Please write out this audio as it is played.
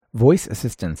Voice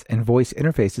assistants and voice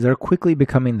interfaces are quickly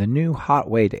becoming the new hot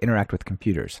way to interact with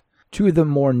computers. Two of the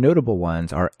more notable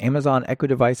ones are Amazon Echo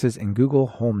devices and Google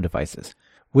Home devices.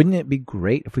 Wouldn't it be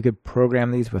great if we could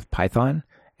program these with Python?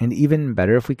 And even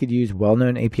better if we could use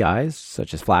well-known APIs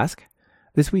such as Flask?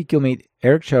 This week you'll meet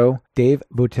Eric Cho, Dave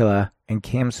Votila, and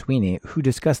Cam Sweeney, who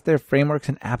discuss their frameworks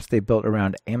and apps they built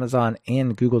around Amazon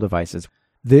and Google devices.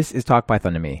 This is Talk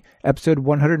Python to Me, episode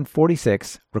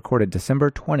 146, recorded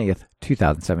December 20th,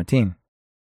 2017.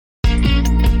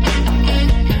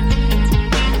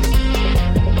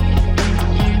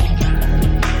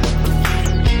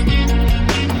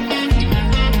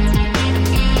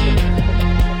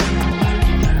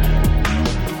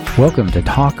 Welcome to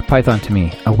Talk Python to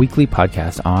Me, a weekly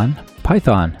podcast on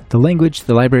Python, the language,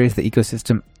 the libraries, the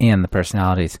ecosystem, and the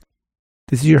personalities.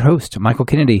 This is your host, Michael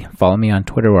Kennedy. Follow me on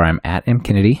Twitter where I'm at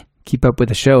mkennedy. Keep up with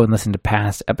the show and listen to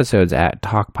past episodes at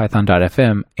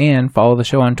talkpython.fm and follow the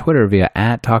show on Twitter via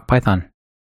 @talkpython.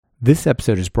 This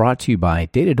episode is brought to you by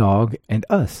Datadog and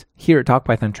us here at Talk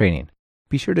Python Training.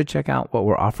 Be sure to check out what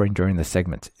we're offering during the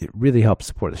segments. It really helps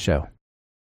support the show.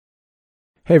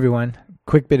 Hey everyone,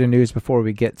 quick bit of news before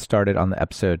we get started on the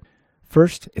episode.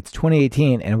 First, it's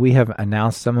 2018, and we have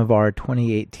announced some of our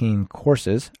 2018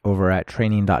 courses over at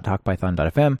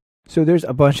training.talkpython.fm. So there's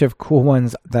a bunch of cool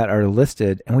ones that are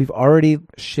listed, and we've already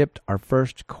shipped our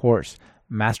first course,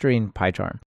 Mastering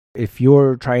PyCharm. If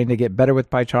you're trying to get better with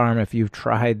PyCharm, if you've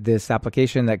tried this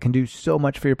application that can do so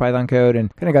much for your Python code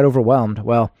and kind of got overwhelmed,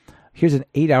 well, here's an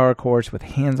 8-hour course with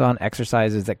hands-on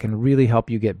exercises that can really help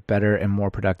you get better and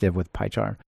more productive with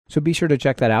PyCharm. So be sure to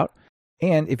check that out.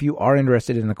 And if you are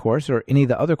interested in the course or any of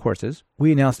the other courses,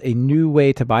 we announced a new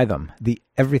way to buy them, the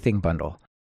Everything Bundle.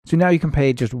 So now you can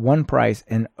pay just one price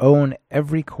and own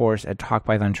every course at Talk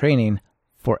Python Training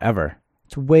forever.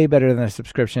 It's way better than a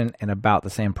subscription and about the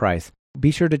same price.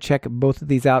 Be sure to check both of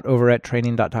these out over at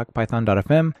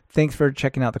training.talkpython.fm. Thanks for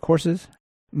checking out the courses.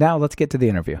 Now let's get to the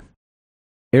interview.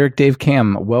 Eric, Dave,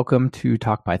 Cam, welcome to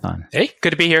Talk Python. Hey, good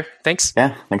to be here. Thanks.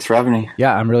 Yeah, thanks for having me.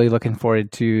 Yeah, I'm really looking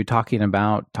forward to talking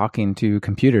to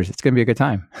computers. It's going to be a good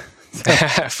time.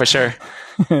 For sure.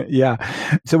 Yeah.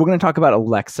 So we're going to talk about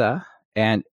Alexa.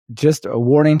 And just a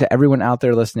warning to everyone out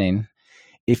there listening,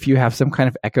 if you have some kind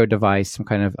of Echo device, some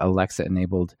kind of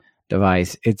Alexa-enabled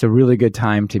device, it's a really good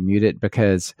time to mute it,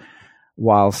 because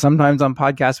while sometimes on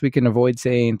podcasts we can avoid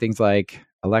saying things like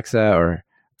Alexa or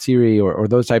Siri or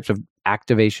those types of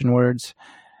activation words,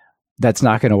 that's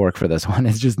not going to work for this one.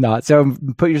 It's just not. So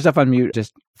put yourself on mute,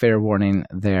 just fair warning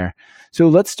there. So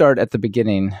let's start at the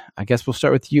beginning. I guess we'll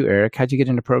start with you, Eric. How'd you get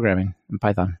into programming in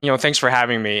Python? Thanks for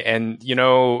having me. And,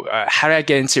 how did I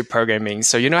get into programming?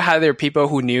 So, how there are people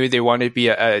who knew they wanted to be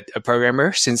a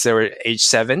programmer since they were age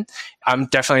 7. I'm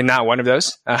definitely not one of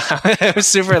those. I'm a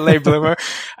super late bloomer.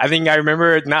 I think I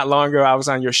remember not long ago, I was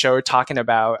on your show talking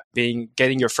about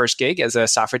getting your first gig as a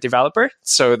software developer.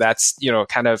 So that's,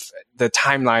 kind of the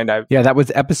timeline. Yeah, that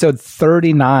was episode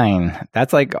 39.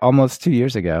 That's like almost 2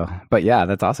 years ago. But yeah,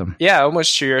 that's awesome. Yeah,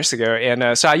 almost 2 years ago.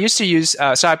 And so I used to use,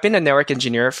 so I've been a network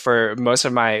engineer for most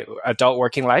of my adult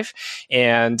working life,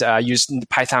 and used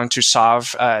Python to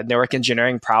solve network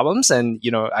engineering problems. And,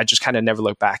 I just kind of never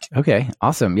looked back. Okay,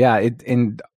 awesome. Yeah,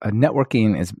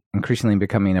 networking is increasingly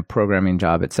becoming a programming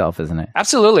job itself, isn't it?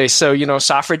 Absolutely. So,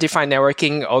 software-defined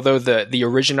networking, although the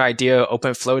original idea,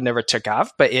 OpenFlow, never took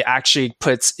off, but it actually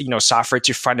puts, software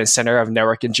to front and center of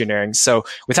network engineering. So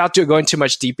without going too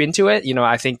much deep into it,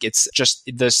 I think it's just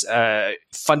this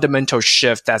fundamental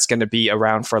shift that's going to be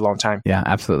around for a long time. Yeah,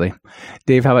 absolutely.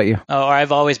 Dave, how about you? Oh,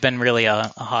 I've always been really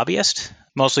a hobbyist,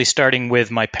 mostly starting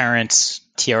with my parents'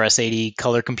 TRS-80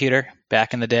 color computer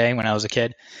back in the day when I was a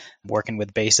kid, working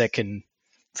with BASIC and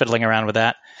fiddling around with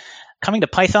that. Coming to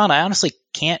Python, I honestly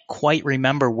can't quite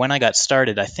remember when I got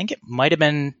started. I think it might have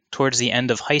been towards the end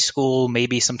of high school,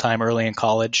 maybe sometime early in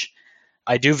college.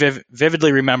 I do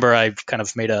vividly remember I kind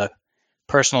of made a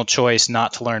personal choice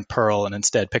not to learn Perl and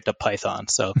instead picked up Python.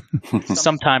 So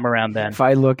sometime around then. If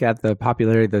I look at the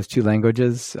popularity of those two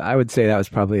languages, I would say that was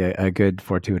probably a good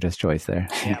fortuitous choice there.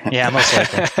 Yeah, most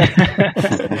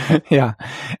likely. Yeah.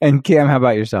 And Cam, how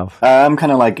about yourself? I'm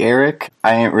kind of like Eric.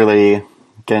 I didn't really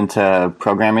get into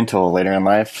programming until later in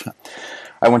life.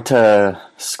 I went to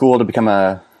school to become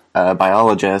a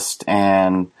biologist,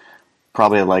 and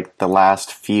probably like the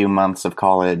last few months of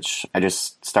college, I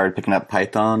just started picking up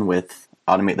Python with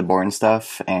automate the boring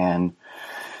stuff, and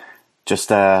just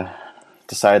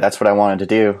decided that's what I wanted to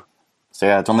do. So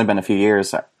yeah, it's only been a few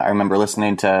years. I remember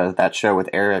listening to that show with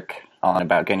Eric on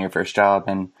about getting your first job,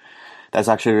 and That's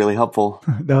actually really helpful.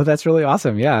 No, that's really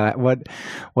awesome. Yeah. What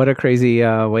a crazy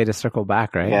way to circle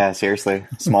back, right? Yeah, seriously.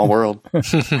 Small world.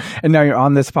 And now you're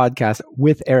on this podcast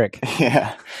with Eric.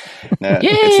 Yeah. No,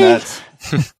 it's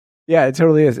nuts. Yeah, it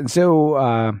totally is. And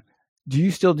so, do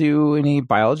you still do any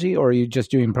biology, or are you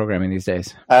just doing programming these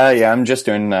days? Yeah, I'm just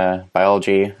doing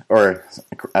biology or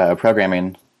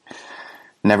programming.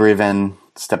 Never even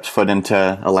stepped foot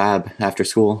into a lab after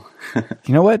school.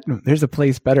 You know what? There's a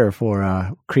place better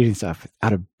for creating stuff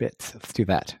out of bits. Let's do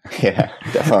that. Yeah,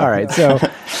 definitely. All right. So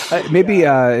maybe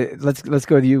let's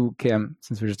go with you, Kim,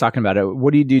 since we're just talking about it.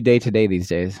 What do you do day to day these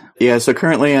days? Yeah, so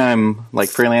currently I'm like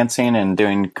freelancing and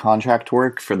doing contract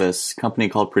work for this company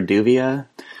called Produvia.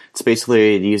 It's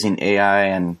basically using AI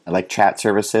and like chat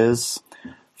services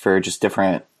for just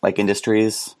different like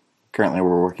industries. Currently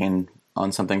we're working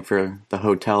on something for the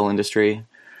hotel industry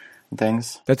and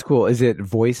things. That's cool. Is it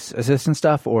voice assistant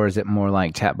stuff, or is it more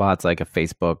like chatbots, like a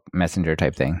Facebook Messenger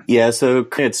type thing? Yeah, so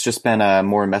it's just been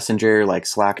more Messenger, like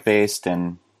Slack based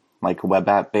and like web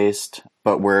app based,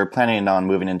 but we're planning on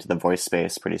moving into the voice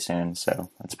space pretty soon. So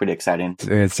that's pretty exciting.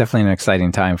 It's definitely an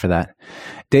exciting time for that.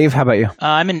 Dave, how about you?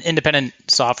 I'm an independent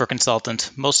software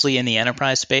consultant, mostly in the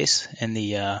enterprise space, in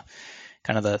the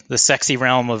kind of the sexy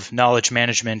realm of knowledge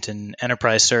management and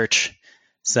enterprise search.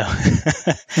 So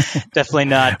definitely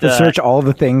not search all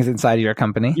the things inside of your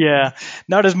company. Yeah,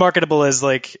 not as marketable as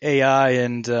like AI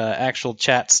and actual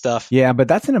chat stuff. Yeah, but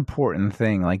that's an important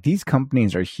thing. Like these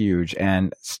companies are huge,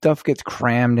 and stuff gets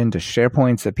crammed into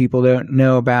SharePoints that people don't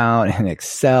know about, and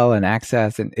Excel and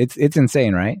Access, and it's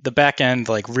insane, right? The back end,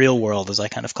 like real world, as I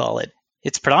kind of call it,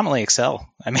 it's predominantly Excel.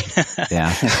 I mean,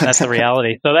 yeah, that's the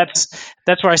reality. So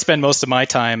that's where I spend most of my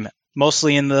time,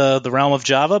 mostly in the realm of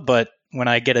Java, but when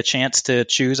I get a chance to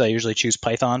choose, I usually choose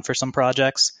Python for some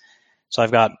projects. So I've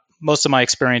got most of my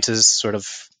experiences sort of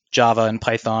Java and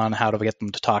Python, how to get them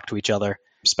to talk to each other,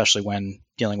 especially when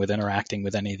dealing with interacting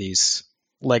with any of these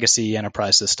legacy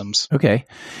enterprise systems. Okay.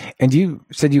 And you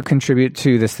said you contribute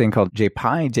to this thing called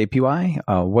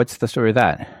JPY. What's the story of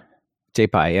that?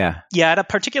 JPY, yeah. Yeah, I had a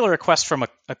particular request from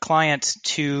a client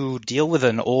to deal with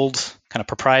an old kind of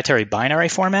proprietary binary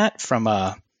format from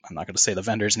I'm not going to say the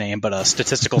vendor's name, but a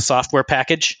statistical software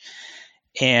package.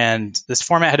 And this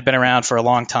format had been around for a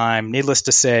long time. Needless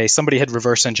to say, somebody had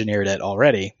reverse engineered it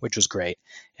already, which was great,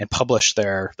 and published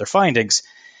their findings.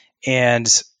 And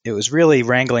it was really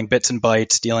wrangling bits and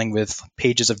bytes, dealing with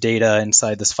pages of data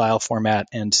inside this file format.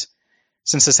 And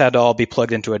since this had to all be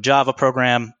plugged into a Java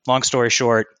program, long story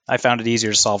short, I found it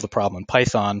easier to solve the problem in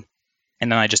Python.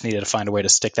 And then I just needed to find a way to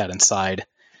stick that inside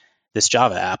this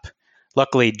Java app.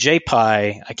 Luckily,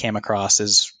 JPy I came across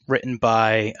is written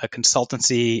by a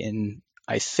consultancy in,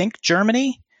 I think,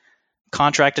 Germany,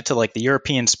 contracted to like the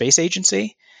European Space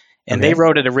Agency. And They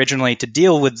wrote it originally to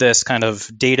deal with this kind of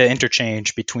data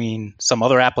interchange between some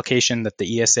other application that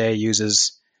the ESA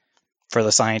uses for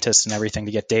the scientists and everything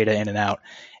to get data in and out.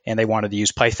 And they wanted to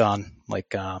use Python,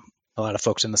 like a lot of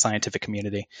folks in the scientific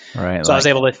community. Right. So I was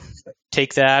able to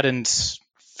take that and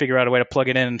figure out a way to plug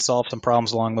it in and solve some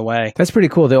problems along the way. That's pretty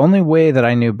cool. The only way that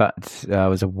I knew about,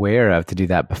 was aware of to do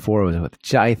that before was with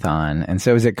Jython. And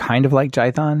so is it kind of like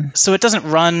Jython? So it doesn't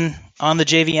run on the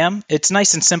JVM. It's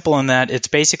nice and simple in that it's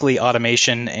basically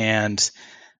automation and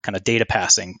kind of data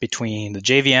passing between the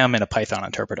JVM and a Python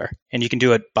interpreter. And you can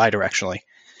do it bidirectionally.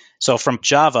 So from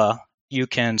Java, you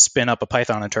can spin up a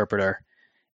Python interpreter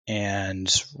and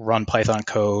run Python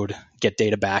code, get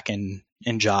data back in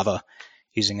Java,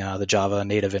 using the Java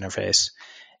native interface.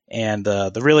 And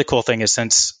the really cool thing is,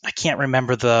 since I can't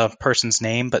remember the person's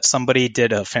name, but somebody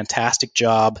did a fantastic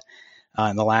job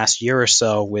in the last year or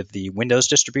so with the Windows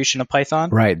distribution of Python.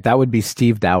 Right. That would be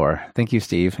Steve Dower. Thank you,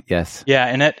 Steve. Yes. Yeah,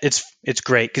 and it's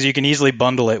great because you can easily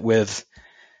bundle it with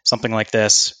something like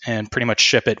this and pretty much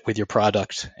ship it with your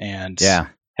product and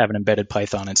have an embedded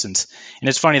Python instance. And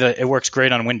it's funny that it works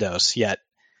great on Windows, yet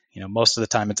most of the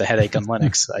time it's a headache on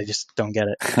Linux. I just don't get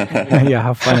it. Yeah,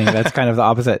 how funny. That's kind of the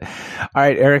opposite. All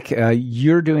right, Eric,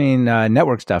 you're doing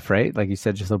network stuff, right? Like you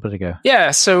said just a little bit ago.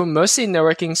 Yeah, so mostly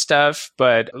networking stuff,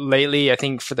 but lately, I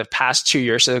think for the past 2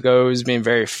 years ago, it's been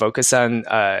very focused on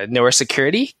network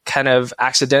security, kind of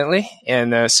accidentally.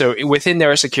 And so within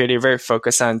network security, very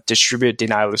focused on distributed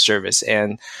denial of service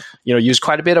and, use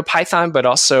quite a bit of Python, but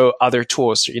also other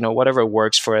tools, whatever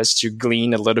works for us to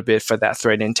glean a little bit for that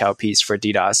threat intel piece for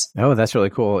DDoS. Oh, that's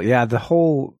really cool. Yeah, the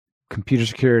whole computer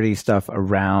security stuff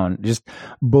around just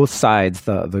both sides,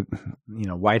 the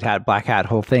white hat, black hat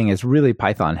whole thing is really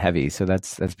Python heavy. So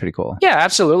that's pretty cool. Yeah,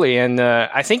 absolutely. And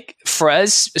I think for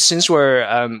us, since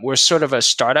we're sort of a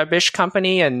startup-ish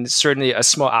company and certainly a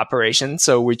small operation,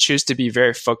 so we choose to be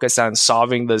very focused on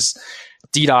solving this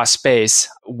DDoS space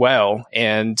well,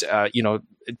 and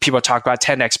people talk about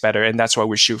 10x better, and that's what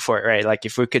we shoot for, right? Like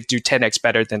if we could do 10x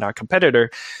better than our competitor,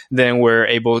 then we're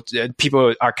able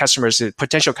to, our customers,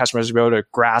 potential customers, will be able to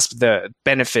grasp the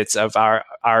benefits of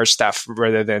our stuff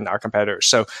rather than our competitors.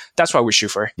 So that's what we shoot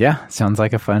for. Yeah, sounds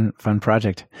like a fun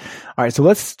project. All right, so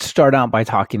let's start out by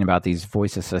talking about these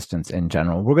voice assistants in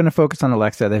general. We're going to focus on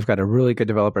Alexa. They've got a really good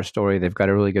developer story. They've got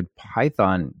a really good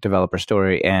Python developer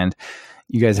story, and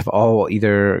you guys have all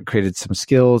either created some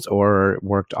skills or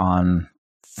worked on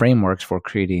frameworks for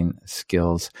creating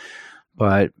skills.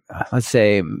 But let's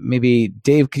say maybe,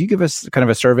 Dave, could you give us kind of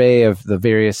a survey of the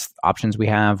various options we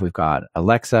have? We've got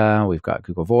Alexa, we've got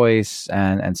Google Voice,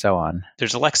 and so on.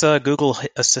 There's Alexa, Google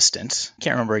Assistant.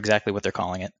 Can't remember exactly what they're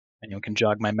calling it. Anyone can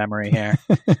jog my memory here.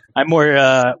 I'm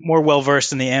more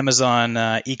well-versed in the Amazon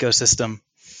ecosystem,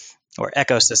 or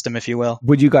ecosystem, if you will.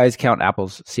 Would you guys count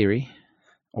Apple's Siri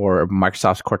or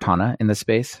Microsoft's Cortana in this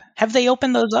space? Have they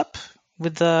opened those up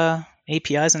with the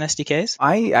APIs and SDKs?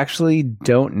 I actually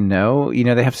don't know.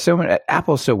 They have so many.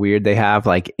 Apple's so weird. They have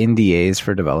like NDAs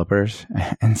for developers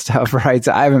and stuff, right?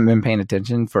 So I haven't been paying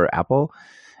attention for Apple.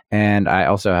 And I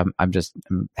also haven't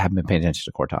been paying attention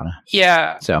to Cortana.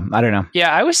 Yeah. So I don't know.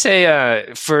 Yeah, I would say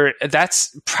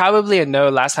that's probably a no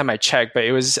last time I checked, but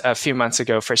it was a few months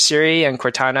ago. For Siri and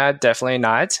Cortana, definitely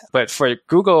not. But for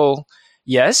Google,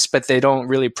 yes, but they don't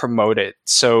really promote it.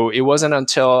 So it wasn't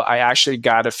until I actually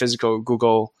got a physical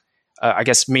Google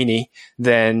Mini,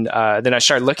 then I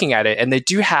started looking at it. And they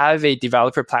do have a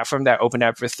developer platform that opened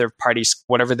up with third parties,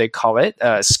 whatever they call it,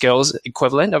 skills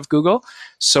equivalent of Google.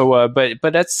 So, but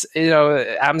that's,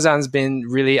 Amazon's been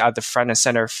really at the front and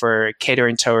center for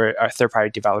catering to our third party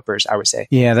developers, I would say.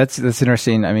 Yeah, that's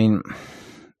interesting. I mean,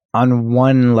 on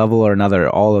one level or another,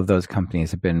 all of those companies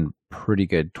have been pretty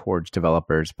good towards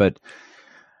developers, but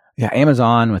yeah,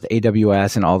 Amazon with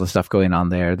AWS and all the stuff going on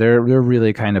there, they're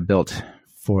really kind of built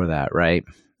for that, right?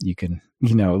 You can,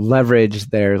 leverage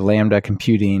their Lambda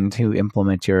computing to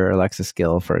implement your Alexa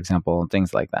skill, for example, and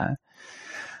things like that.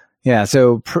 Yeah,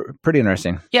 so pretty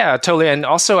interesting. Yeah, totally. And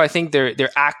also, I think they're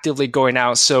actively going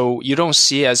out, so you don't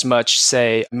see as much,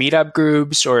 say, meetup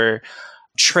groups or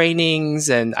trainings.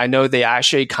 And I know they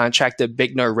actually contracted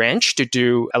Big Nerd Ranch to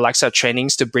do Alexa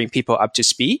trainings to bring people up to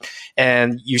speed.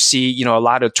 And you see, a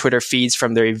lot of Twitter feeds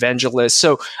from their evangelists.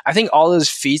 So I think all this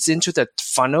feeds into the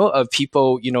funnel of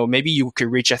people, maybe you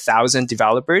could reach 1,000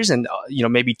 developers and,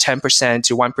 maybe 10%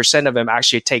 to 1% of them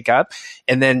actually take up.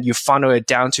 And then you funnel it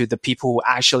down to the people who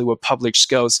actually will publish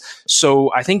skills.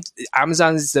 So I think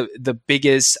Amazon is the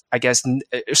biggest,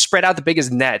 spread out the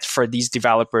biggest net for these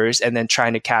developers and then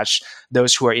trying to catch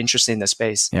those who are interested in the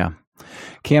space. Yeah.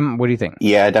 Cam, what do you think?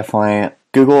 Yeah, definitely.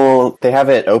 Google, they have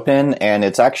it open, and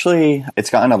it's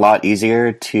gotten a lot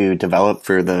easier to develop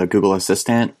for the Google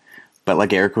Assistant. But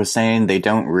like Eric was saying, they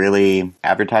don't really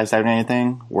advertise that or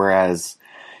anything. Whereas,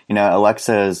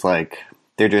 Alexa is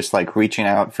they're just reaching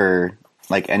out for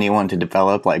anyone to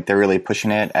develop. They're really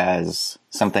pushing it as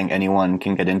something anyone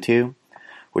can get into,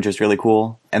 which is really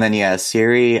cool. And then, yeah,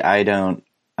 Siri, I'm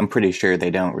pretty sure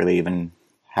they don't really even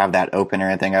have that open or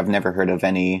anything. I've never heard of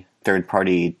any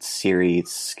third-party Siri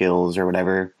skills or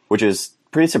whatever, which is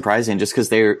pretty surprising just because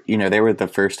they were the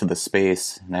first to the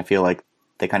space, and I feel like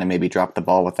they kind of maybe dropped the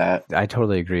ball with that. I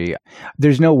totally agree.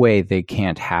 There's no way they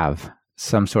can't have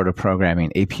some sort of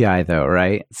programming API though,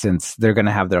 right? Since they're going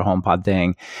to have their HomePod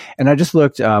thing. And I just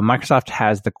looked, Microsoft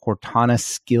has the Cortana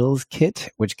Skills Kit,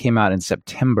 which came out in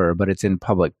September, but it's in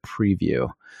public preview.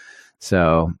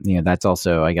 So, that's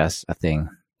also, I guess, a thing.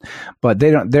 But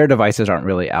their devices aren't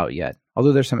really out yet.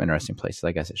 Although there's some interesting places,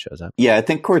 I guess it shows up. Yeah, I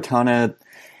think Cortana,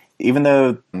 even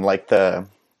though the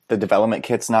development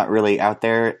kit's not really out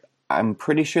there, I'm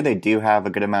pretty sure they do have a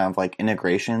good amount of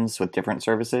integrations with different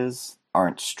services,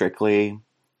 aren't strictly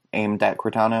aimed at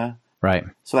Cortana. Right.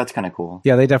 So that's kind of cool.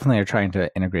 Yeah, they definitely are trying to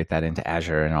integrate that into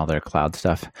Azure and all their cloud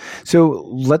stuff. So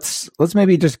let's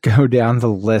maybe just go down the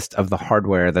list of the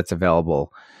hardware that's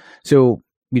available. So,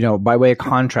 by way of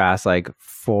contrast,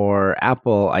 for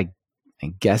Apple, I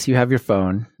guess you have your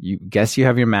phone, you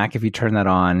have your Mac if you turn that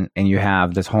on, and you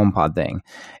have this HomePod thing.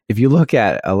 If you look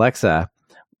at Alexa,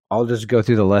 I'll just go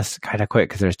through the list kind of quick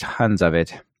because there's tons of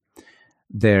it.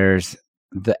 There's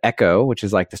the Echo, which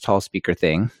is this tall speaker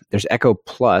thing. There's Echo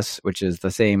Plus, which is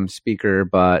the same speaker,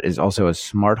 but is also a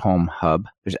smart home hub.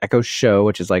 There's Echo Show,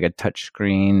 which is a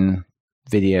touchscreen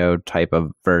video type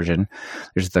of version.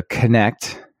 There's the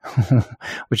Connect,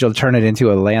 which will turn it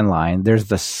into a landline. There's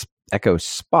the Echo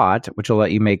Spot, which will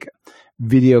let you make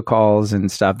video calls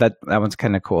and stuff. That one's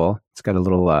kind of cool. It's got a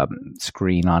little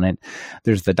screen on it.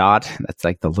 There's the Dot. That's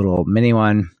the little mini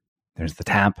one. There's the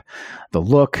Tap, the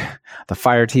Look, the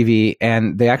Fire TV,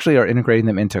 and they actually are integrating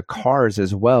them into cars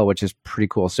as well, which is pretty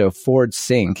cool. So Ford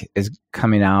Sync is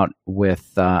coming out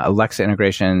with Alexa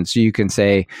integration. So you can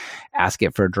say, ask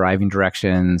it for driving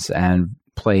directions and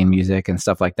playing music and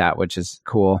stuff like that, which is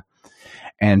cool.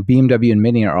 And BMW and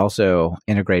Mini are also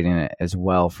integrating it as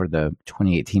well for the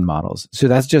 2018 models. So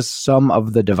that's just some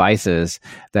of the devices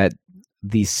that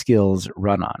these skills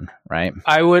run on, right?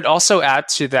 I would also add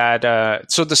to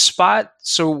that. So the Spot.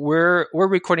 So we're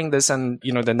recording this on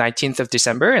the 19th of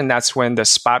December, and that's when the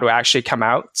Spot will actually come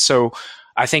out. So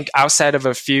I think outside of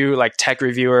a few like tech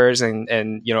reviewers and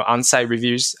on-site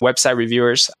reviews, website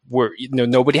reviewers,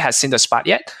 nobody has seen the Spot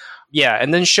yet. Yeah,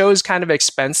 and then Show is kind of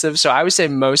expensive. So I would say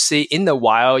mostly in the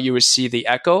wild, you would see the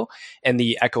Echo and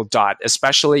the Echo Dot,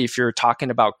 especially if you're talking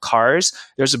about cars.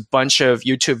 There's a bunch of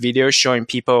YouTube videos showing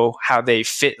people how they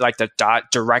fit like the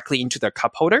Dot directly into the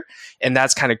cup holder. And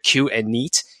that's kind of cute and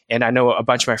neat. And I know a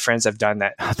bunch of my friends have done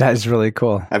that. That is really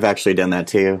cool. I've actually done that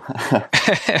too.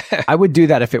 I would do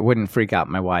that if it wouldn't freak out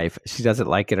my wife. She doesn't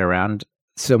like it around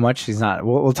so much. She's not.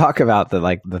 We'll talk about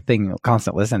the thing,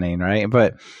 constant listening, right?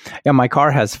 But yeah, my car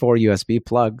has 4 USB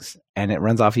plugs and it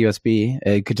runs off USB.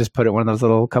 It could just put it in one of those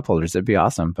little cup holders. It'd be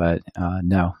awesome. But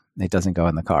no, it doesn't go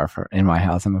in the car in my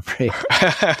house, I'm afraid.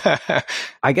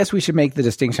 I guess we should make the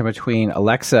distinction between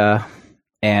Alexa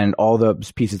and all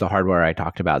those pieces of hardware I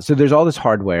talked about. So there's all this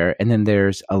hardware and then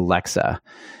there's Alexa.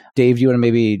 Dave, do you want to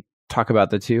maybe talk about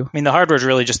the two? I mean, the hardware is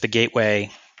really just the gateway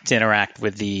to interact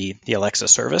with the Alexa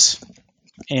service.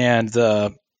 And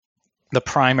the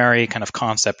primary kind of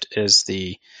concept is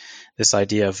this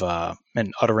idea of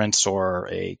an utterance or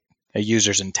a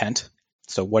user's intent.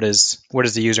 So what is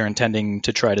the user intending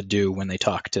to try to do when they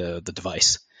talk to the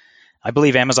device? I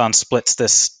believe Amazon splits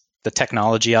the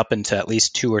technology up into at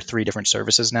least 2 or 3 different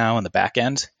services now in the back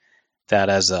end that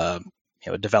as a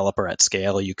developer at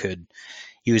scale you could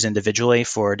use individually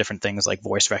for different things like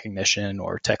voice recognition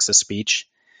or text to speech.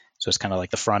 So it's kind of like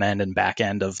the front end and back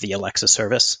end of the Alexa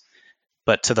service.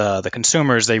 But to the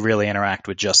consumers, they really interact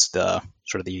with just the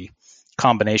sort of the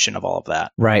combination of all of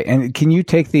that. Right. And can you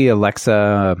take the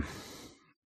Alexa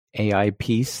AI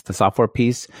piece, the software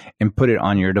piece, and put it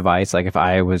on your device? Like if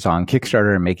I was on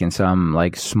Kickstarter and making some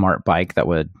like smart bike that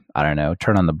would, I don't know,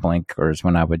 turn on the blinkers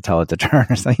when I would tell it to turn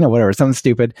or something, whatever, something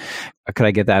stupid. Could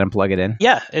I get that and plug it in?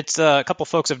 Yeah, it's a couple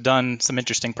folks have done some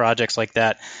interesting projects like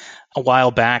that a while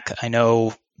back. I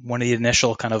know one of the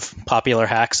initial kind of popular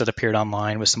hacks that appeared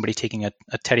online was somebody taking a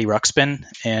Teddy Ruxpin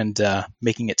and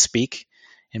making it speak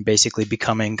and basically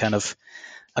becoming kind of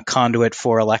a conduit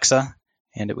for Alexa.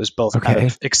 And it was both kind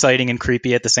of exciting and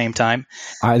creepy at the same time.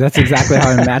 That's exactly how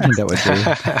I imagined it would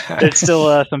be. There's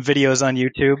still some videos on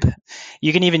YouTube.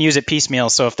 You can even use it piecemeal.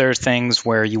 So if there's things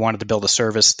where you wanted to build a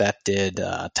service that did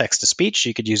text to speech,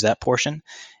 you could use that portion.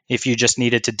 If you just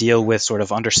needed to deal with sort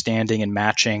of understanding and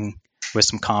matching with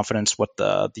some confidence what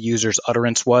the user's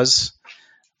utterance was,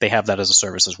 they have that as a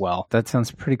service as well. That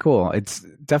sounds pretty cool. It's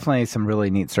definitely some really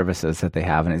neat services that they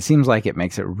have. And it seems like it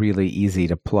makes it really easy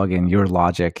to plug in your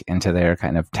logic into their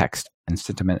kind of text and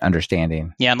sentiment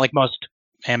understanding. Yeah, and like most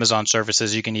Amazon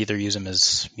services, you can either use them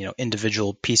as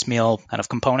individual piecemeal kind of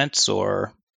components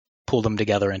or pull them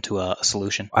together into a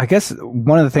solution. I guess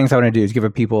one of the things I want to do is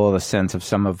give people a sense of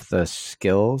some of the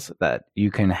skills that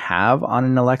you can have on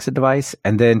an Alexa device,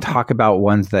 and then talk about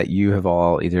ones that you have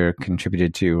all either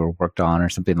contributed to or worked on or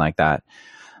something like that.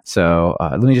 So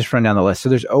let me just run down the list. So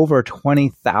there's over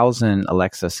 20,000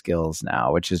 Alexa skills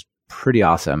now, which is pretty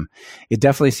awesome. It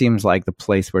definitely seems like the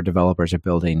place where developers are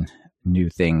building new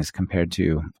things compared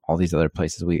to all these other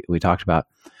places we talked about.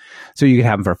 So you can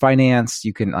have them for finance.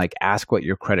 You can like ask what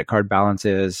your credit card balance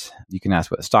is. You can ask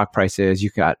what the stock price is. You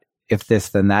got if this,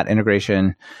 then that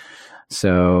integration.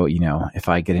 So, if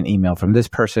I get an email from this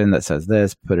person that says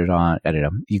this, put it on, edit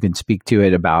them. You can speak to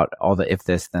it about all the if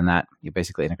this, then that. You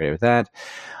basically integrate with that.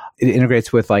 It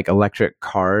integrates with like electric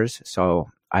cars. So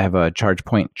I have a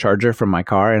ChargePoint charger from my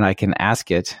car and I can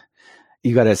ask it.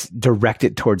 You got to direct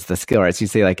it towards the skill, right? So you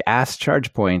say like, ask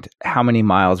ChargePoint how many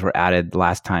miles were added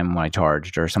last time when I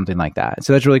charged or something like that.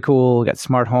 So that's really cool. We got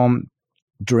smart home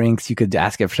drinks. You could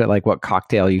ask it for like what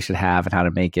cocktail you should have and how to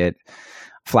make it.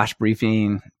 Flash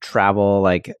briefing, travel,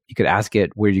 like you could ask it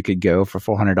where you could go for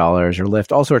 $400 or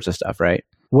Lyft, all sorts of stuff, right?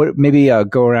 What maybe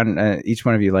go around each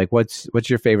one of you, like what's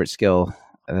your favorite skill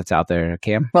that's out there,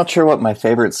 Cam? Not sure what my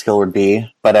favorite skill would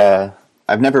be, but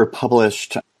I've never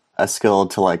published a skill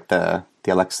to like the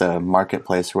Alexa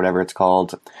marketplace or whatever it's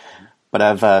called. But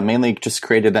I've mainly just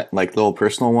created like little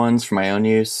personal ones for my own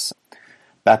use.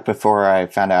 Back before I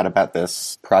found out about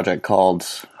this project called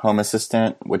Home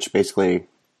Assistant, which basically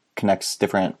connects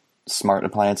different smart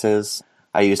appliances.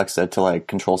 I use Alexa to like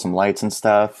control some lights and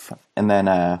stuff. And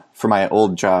then for my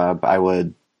old job, I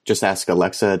would just ask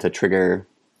Alexa to trigger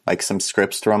like some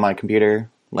scripts to run my computer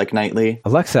like nightly.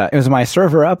 Alexa, is my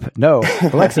server up? No.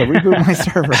 Alexa, reboot my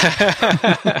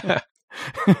server.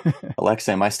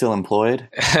 Alexa, am I still employed?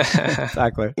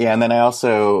 Exactly. Yeah, and then I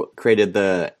also created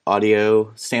the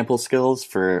audio sample skills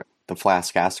for the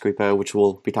Flask Ask repo, which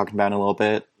we'll be talking about in a little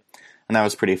bit. And that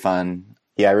was pretty fun.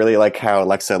 Yeah, I really like how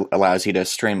Alexa allows you to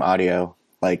stream audio,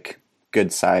 like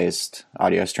good-sized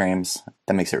audio streams.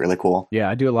 That makes it really cool. Yeah,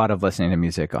 I do a lot of listening to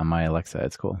music on my Alexa.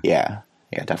 It's cool. Yeah,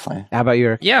 definitely. How about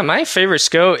your? Yeah, my favorite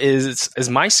skill is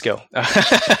my skill.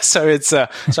 So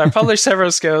I publish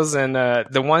several skills, and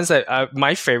the ones that are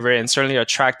my favorite and certainly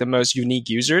attract the most unique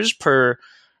users per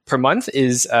month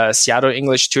is Seattle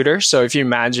English Tutor. So if you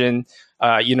imagine,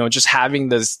 just having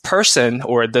this person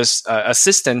or this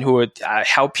assistant who would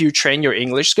help you train your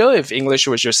English skill. If English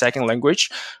was your second language,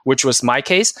 which was my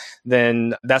case,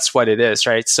 then that's what it is,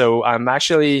 right? So I'm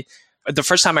actually, the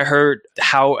first time I heard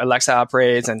how Alexa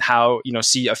operates and how,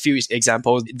 see a few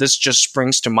examples, this just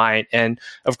springs to mind. And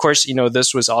of course,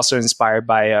 this was also inspired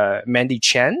by Mandy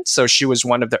Chen. So she was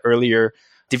one of the earlier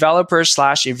developers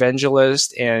 /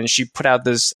 evangelists, and she put out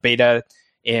this beta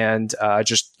and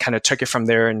just kind of took it from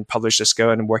there and published a skill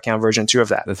and working on version 2 of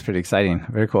that. That's pretty exciting.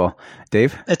 Very cool.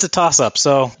 Dave? It's a toss-up.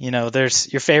 So,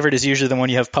 there's your favorite is usually the one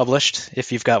you have published,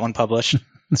 if you've got one published.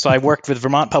 So I worked with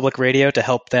Vermont Public Radio to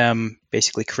help them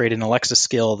basically create an Alexa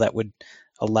skill that would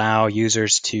allow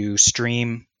users to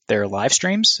stream their live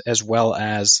streams as well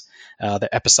as the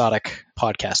episodic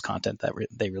podcast content that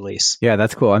they release. Yeah,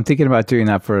 that's cool. I'm thinking about doing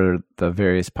that for the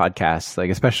various podcasts, like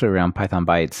especially around Python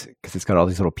Bytes, because it's got all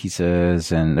these little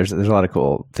pieces, and there's a lot of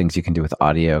cool things you can do with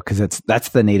audio, because that's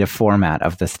the native format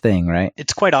of this thing, right?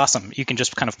 It's quite awesome. You can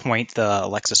just kind of point the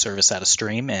Alexa service at a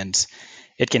stream, and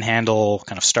it can handle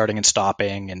kind of starting and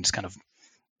stopping and just kind of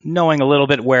knowing a little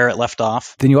bit where it left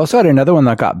off. Then you also had another one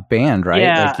that got banned, right?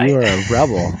 Yeah, like you were a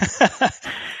rebel.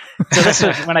 So this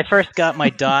was when I first got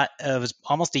my dot. It was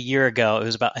almost a year ago. It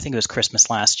was I think it was Christmas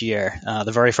last year.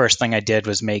 The very first thing I did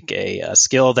was make a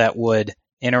skill that would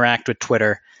interact with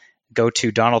Twitter, go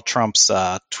to Donald Trump's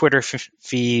Twitter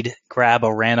feed, grab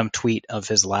a random tweet of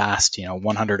his last,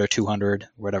 100 or 200,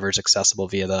 whatever is accessible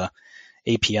via the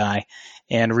API,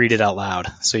 and read it out loud.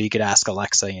 So you could ask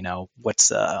Alexa,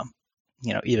 what's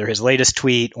either his latest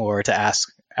tweet, or to ask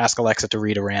Alexa to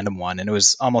read a random one, and it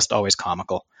was almost always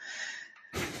comical.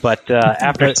 But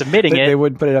after submitting it... They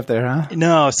wouldn't put it up there, huh?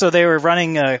 No. So they were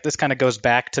running... this kind of goes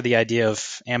back to the idea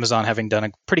of Amazon having done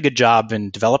a pretty good job in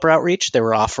developer outreach. They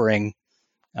were offering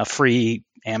a free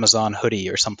Amazon hoodie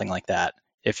or something like that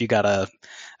if you got a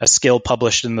skill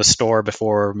published in the store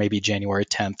before maybe January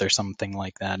 10th or something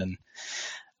like that. And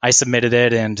I submitted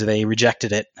it, and they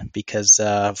rejected it because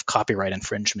of copyright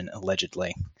infringement,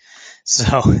 allegedly.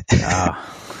 So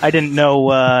I didn't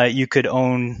know you could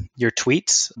own your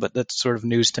tweets, but that's sort of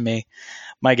news to me.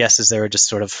 My guess is they were just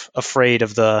sort of afraid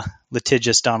of the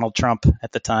litigious Donald Trump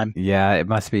at the time. Yeah, it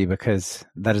must be, because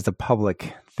that is a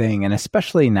public thing. And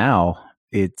especially now,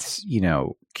 it's,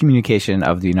 communication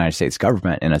of the United States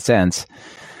government in a sense.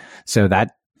 So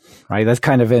that, right, that's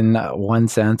kind of in one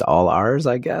sense all ours,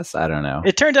 I guess. I don't know.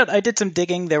 It turned out I did some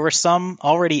digging. There were some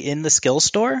already in the skill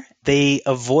store. They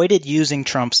avoided using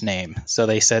Trump's name. So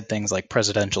they said things like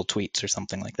presidential tweets or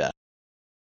something like that.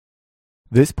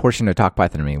 This portion of Talk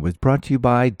Python to Me was brought to you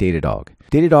by Datadog.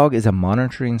 Datadog is a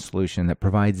monitoring solution that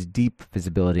provides deep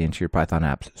visibility into your Python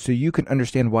apps, so you can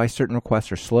understand why certain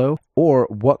requests are slow or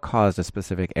what caused a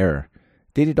specific error.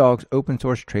 Datadog's open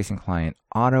source tracing client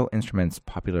auto-instruments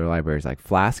popular libraries like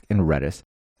Flask and Redis,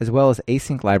 as well as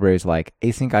async libraries like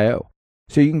Async.io,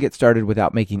 so you can get started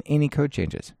without making any code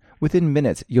changes. Within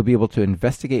minutes, you'll be able to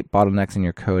investigate bottlenecks in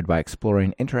your code by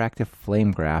exploring interactive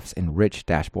flame graphs and rich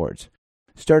dashboards.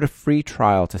 Start a free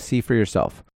trial to see for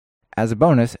yourself. As a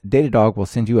bonus, Datadog will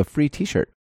send you a free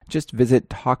t-shirt. Just visit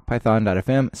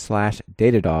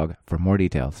talkpython.fm/Datadog for more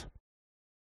details.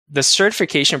 The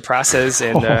certification process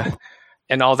and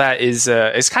all that is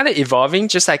kind of evolving,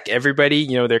 just like everybody,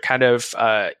 they're kind of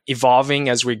evolving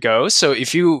as we go. So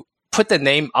if you put the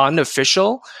name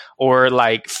unofficial or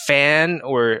like fan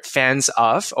or fans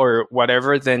of or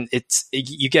whatever, then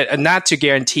you get, not to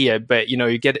guarantee it, but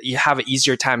you have an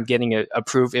easier time getting it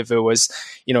approved if it was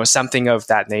something of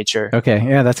that nature. Okay,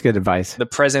 yeah, that's good advice. The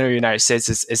president of the United States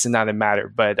is not a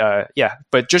matter, but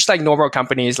but just like normal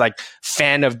companies, like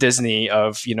fan of Disney,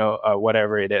 of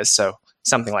whatever it is, so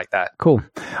something like that. Cool.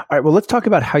 All right, well, let's talk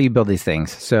about how you build these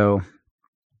things. So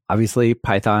obviously,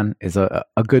 Python is a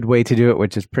good way to do it,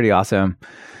 which is pretty awesome.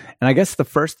 And I guess the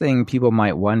first thing people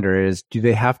might wonder is, do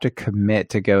they have to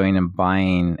commit to going and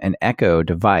buying an Echo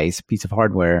device, piece of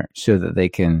hardware, so that they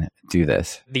can do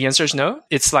this? The answer is no.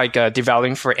 It's like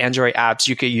developing for Android apps.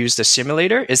 You could use the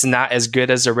simulator. It's not as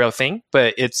good as the real thing,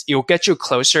 but it'll get you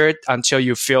closer until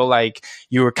you feel like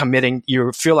committing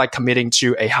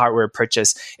to a hardware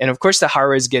purchase. And of course, the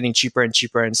hardware is getting cheaper and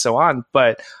cheaper and so on.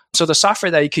 But so the software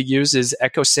that you could use is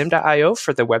echosim.io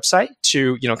for the website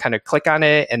to, kind of click on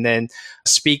it and then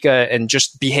speak and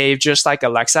just behave just like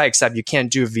Alexa, except you can't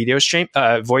do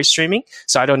voice streaming.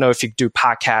 So I don't know if you do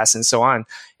podcasts and so on.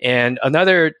 And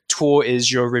another tool is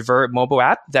your Revert mobile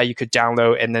app that you could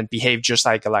download and then behave just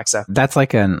like Alexa. That's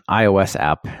like an iOS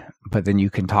app, but then you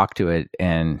can talk to it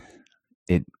and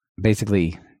it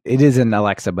basically... It is an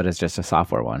Alexa, but it's just a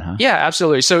software one, huh? Yeah,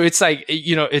 absolutely. So it's like,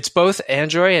 it's both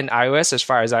Android and iOS as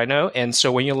far as I know. And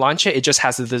so when you launch it, it just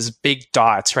has this big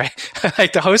dots, right?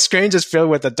 Like the whole screen just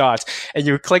filled with the dots. And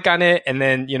you click on it and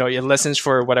then, it listens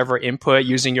for whatever input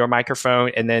using your microphone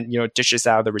and then, dishes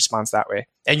out the response that way.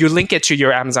 And you link it to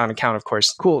your Amazon account, of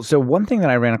course. Cool. So one thing that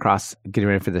I ran across getting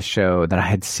ready for this show that I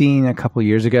had seen a couple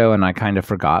years ago and I kind of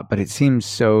forgot, but it seems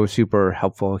so super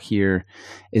helpful here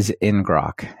is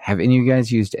ngrok. Have any of you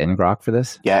guys used ngrok for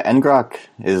this? Yeah, ngrok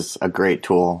is a great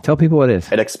tool. Tell people what it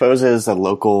is. It exposes a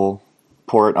local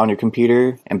port on your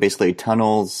computer and basically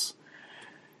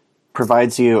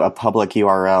provides you a public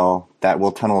URL that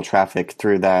will tunnel traffic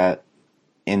through that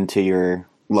into your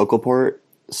local port.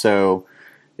 So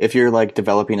if you're like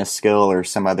developing a skill or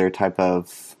some other type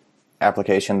of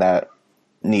application that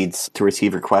needs to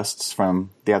receive requests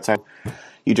from the outside,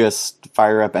 you just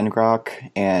fire up ngrok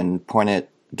and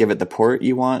give it the port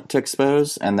you want to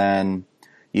expose, and then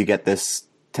you get this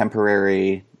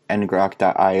temporary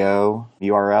ngrok.io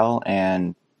URL,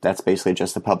 and that's basically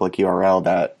just a public URL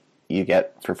that you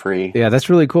get for free. Yeah, that's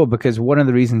really cool because one of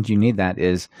the reasons you need that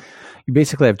is you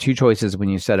basically have two choices when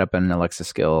you set up an Alexa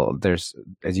skill. There's,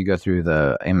 as you go through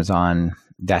the Amazon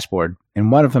dashboard,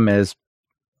 and one of them is,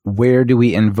 where do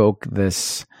we invoke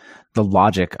the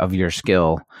logic of your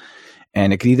skill?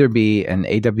 And it could either be an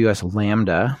AWS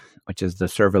Lambda, which is the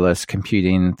serverless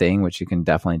computing thing, which you can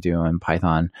definitely do in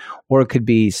Python, or it could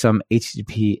be some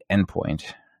HTTP endpoint.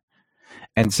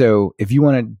 And so if you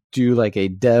want to do like a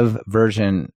dev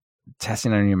version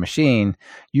testing on your machine,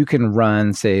 you can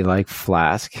run, say, like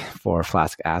Flask for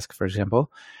Flask Ask, for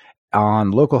example,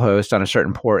 on localhost on a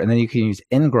certain port, and then you can use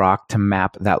ngrok to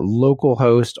map that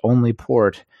localhost only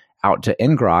port out to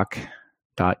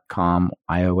ngrok.com,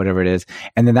 IO, whatever it is,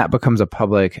 and then that becomes a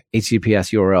public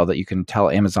HTTPS URL that you can tell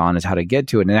Amazon is how to get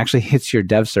to it, and it actually hits your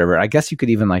dev server. I guess you could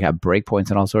even like have breakpoints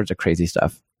and all sorts of crazy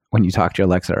stuff when you talk to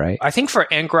Alexa, right? I think for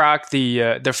ngrok,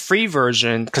 the free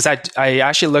version, because I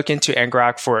actually look into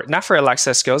ngrok not for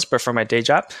Alexa skills, but for my day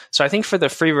job. So I think for the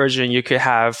free version, you could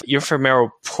have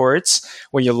ephemeral ports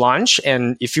when you launch.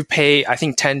 And if you pay, I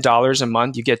think $10 a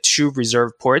month, you get 2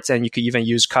 reserved ports, and you could even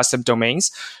use custom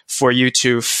domains for you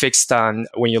to fix on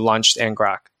when you launched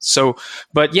ngrok. So,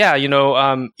 but yeah,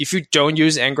 if you don't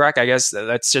use ngrok, I guess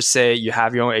let's just say you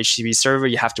have your own HTTP server,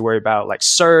 you have to worry about like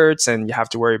certs and you have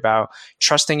to worry about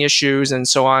trusting issues and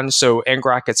so on. So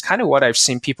ngrok, it's kind of what I've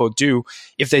seen people do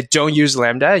if they don't use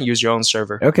Lambda and use your own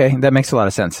server. Okay, that makes a lot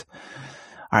of sense.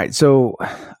 All right, so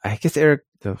I guess Eric,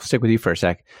 I'll stick with you for a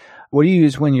sec. What do you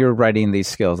use when you're writing these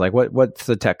skills? Like what's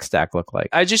the tech stack look like?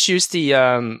 I just use the,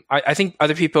 I think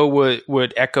other people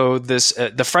would echo this,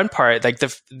 the front part, like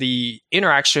the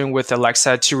interaction with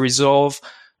Alexa to resolve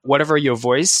whatever your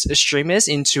voice stream is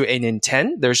into an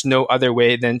intent. There's no other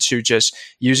way than to just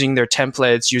using their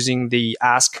templates, using the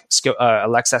Ask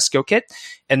Alexa skill kit.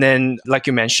 And then, like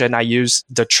you mentioned, I use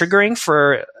the triggering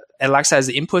for Alexa as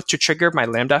the input to trigger my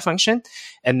Lambda function.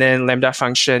 And then Lambda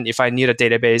function, if I need a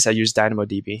database, I use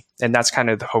DynamoDB. And that's kind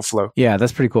of the whole flow. Yeah,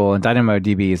 that's pretty cool. And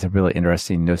DynamoDB is a really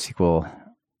interesting NoSQL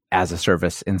as a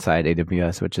service inside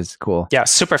AWS, which is cool. Yeah,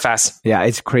 super fast. Yeah,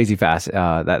 it's crazy fast.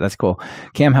 That's cool.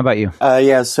 Cam, how about you?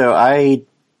 Yeah, so I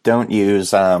don't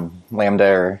use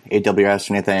Lambda or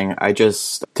AWS or anything. I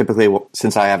just typically,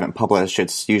 since I haven't published,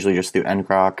 it's usually just through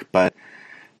ngrok, but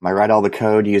I write all the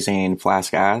code using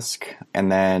Flask Ask,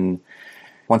 and then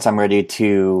once I'm ready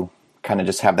to kind of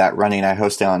just have that running, I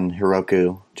host it on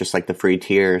Heroku, just like the free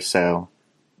tier, so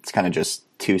it's kind of just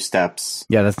 2 steps.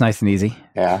 Yeah, that's nice and easy.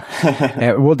 Yeah.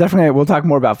 Yeah, we'll talk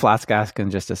more about Flask Ask in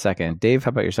just a second. Dave, how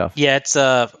about yourself? Yeah, it's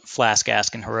Flask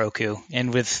Ask and Heroku.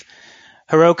 And with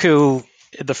Heroku,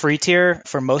 the free tier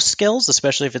for most skills,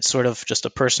 especially if it's sort of just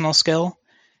a personal skill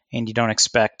and you don't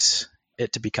expect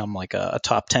it to become like a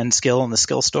top 10 skill in the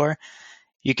skill store,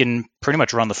 you can pretty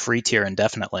much run the free tier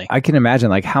indefinitely. I can imagine,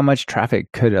 like, how much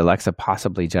traffic could Alexa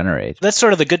possibly generate? That's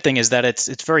sort of the good thing, is that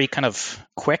it's very kind of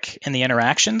quick in the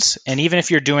interactions. And even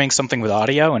if you're doing something with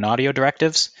audio and audio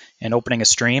directives and opening a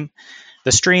stream,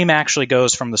 the stream actually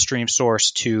goes from the stream source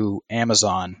to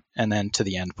Amazon and then to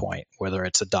the endpoint, whether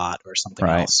it's a dot or something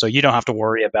else. So you don't have to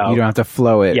worry about... You don't have to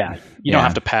flow it. Yeah, you don't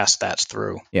have to pass that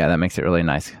through. Yeah, that makes it really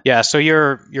nice. Yeah, so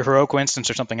your Heroku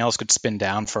instance or something else could spin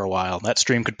down for a while. That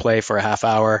stream could play for a half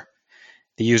hour.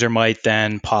 The user might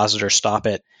then pause it or stop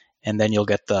it, and then you'll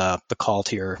get the call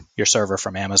to your server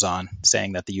from Amazon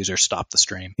saying that the user stopped the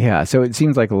stream. Yeah, so it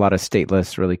seems like a lot of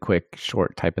stateless, really quick,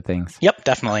 short type of things. Yep,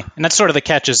 definitely. And that's sort of the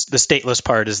catch, is the stateless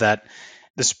part, is that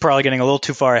this is probably getting a little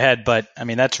too far ahead, but I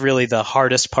mean, that's really the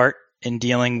hardest part in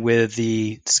dealing with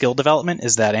the skill development,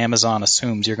 is that Amazon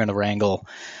assumes you're going to wrangle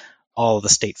all of the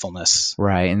statefulness.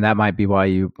 Right, and that might be why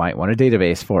you might want a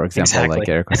database, for example, like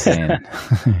Eric was saying.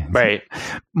 Right.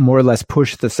 More or less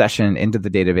push the session into the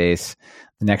database.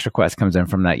 The next request comes in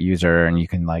from that user, and you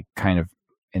can like kind of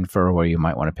infer where you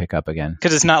might want to pick up again.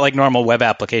 Because it's not like normal web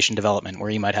application development where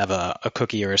you might have a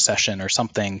cookie or a session or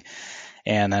something,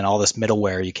 and then all this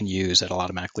middleware you can use that'll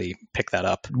automatically pick that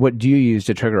up. What do you use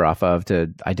to trigger off of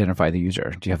to identify the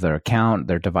user? Do you have their account,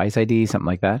 their device ID, something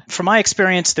like that? From my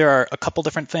experience, there are a couple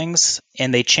different things,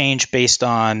 and they change based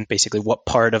on basically what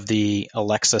part of the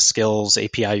Alexa Skills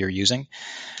API you're using.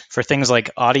 For things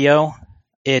like audio,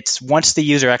 it's once the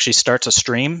user actually starts a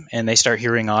stream and they start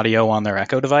hearing audio on their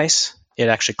Echo device, it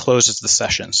actually closes the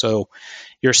session. So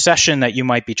your session that you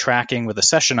might be tracking with a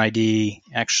session ID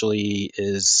actually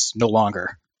is no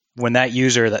longer. When that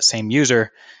same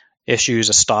user issues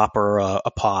a stop or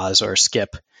a pause or a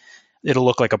skip, it'll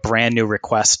look like a brand new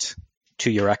request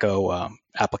to your Echo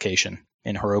application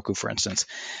in Heroku, for instance.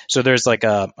 So there's like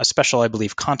a special, I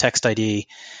believe, context ID.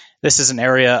 This is an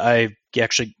area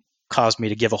actually caused me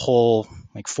to give a whole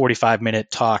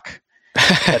 45-minute talk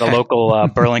at a local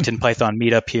Burlington Python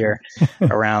meetup here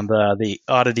around the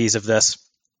oddities of this.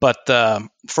 But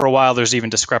for a while, there's even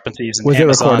discrepancies in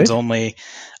Amazon's only.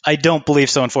 I don't believe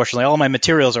so, unfortunately. All my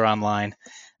materials are online.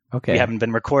 Okay. We haven't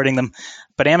been recording them.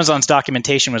 But Amazon's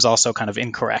documentation was also kind of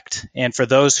incorrect. And for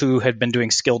those who had been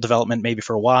doing skill development maybe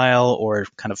for a while or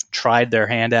kind of tried their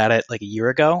hand at it like a year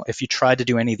ago, if you tried to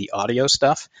do any of the audio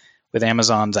stuff with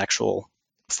Amazon's actual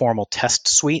formal test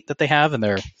suite that they have in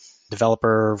their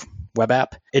developer web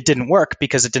app, it didn't work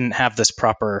because it didn't have this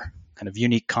proper kind of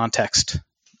unique context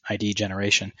ID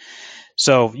generation.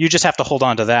 So you just have to hold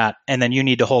on to that, and then you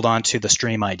need to hold on to the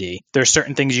stream ID. There's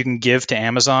certain things you can give to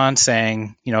Amazon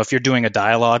saying, if you're doing a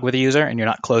dialogue with a user and you're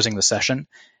not closing the session,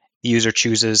 the user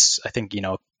chooses, I think,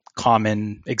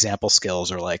 common example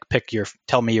skills, or like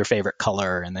tell me your favorite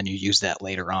color, and then you use that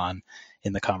later on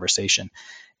in the conversation.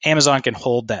 Amazon can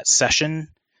hold that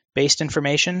session-based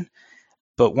information,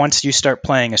 but once you start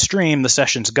playing a stream, the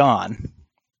session's gone.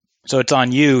 So it's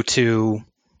on you to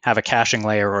have a caching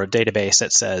layer or a database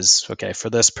that says, okay,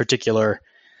 for this particular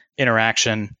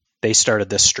interaction, they started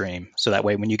this stream. So that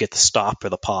way, when you get the stop or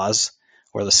the pause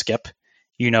or the skip,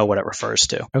 you know what it refers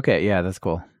to. Okay, yeah, that's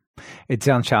cool. It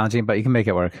sounds challenging, but you can make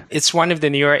it work. It's one of the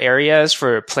newer areas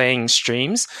for playing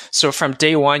streams. So from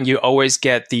day one, you always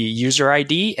get the user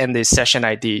ID and the session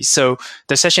ID. So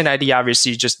the session ID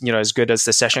obviously just as good as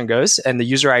the session goes, and the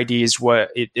user ID is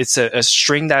it's a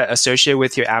string that associated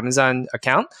with your Amazon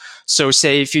account. So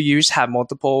say if you have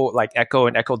multiple like Echo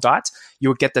and Echo Dot,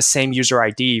 you'll get the same user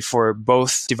ID for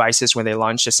both devices when they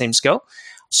launch the same skill.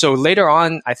 So later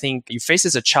on, I think you face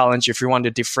as a challenge if you want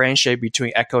to differentiate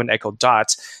between Echo and Echo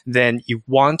Dot, then you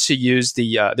want to use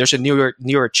there's a newer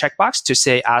checkbox to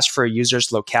say ask for a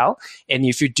user's locale. And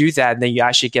if you do that, then you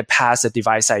actually get past the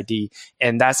device ID.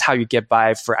 And that's how you get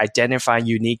by for identifying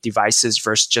unique devices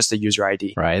versus just the user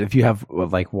ID. Right. If you have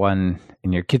like one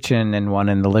in your kitchen and one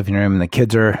in the living room, and the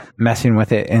kids are messing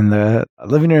with it in the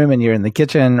living room and you're in the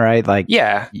kitchen, right? Like,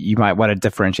 yeah, you might want to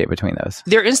differentiate between those.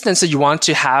 There are instances you want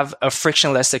to have a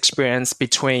frictionless experience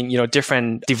between,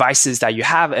 different devices that you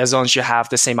have, as long as you have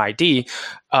the same ID.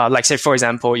 Like say, for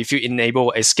example, if you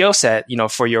enable a skill set,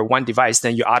 for your one device,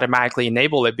 then you automatically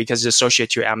enable it because it's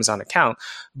associated to your Amazon account.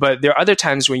 But there are other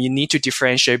times when you need to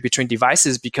differentiate between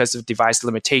devices because of device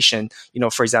limitation.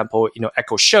 For example,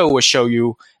 Echo Show will show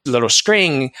you a little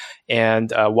string,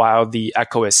 and while the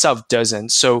Echo itself doesn't.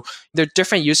 So there are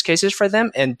different use cases for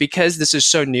them. And because this is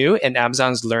so new and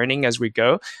Amazon's learning as we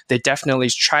go, they definitely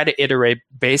try to iterate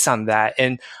based on that.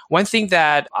 And one thing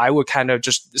that I would kind of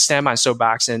just stand my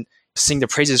soapbox and sing the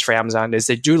praises for Amazon is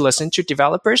they do listen to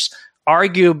developers,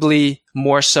 arguably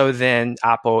more so than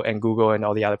Apple and Google and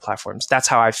all the other platforms. That's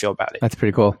how I feel about it. That's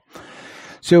pretty cool.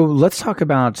 So let's talk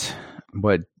about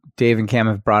what Dave and Cam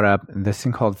have brought up this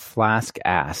thing called Flask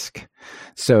Ask.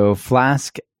 So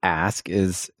Flask Ask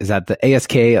is that the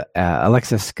ASK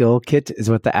Alexa Skill Kit is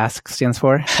what the Ask stands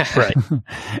for? Right.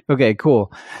 Okay,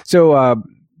 cool. So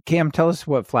Cam, tell us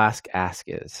what Flask Ask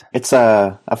is. It's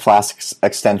a Flask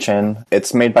extension.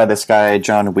 It's made by this guy,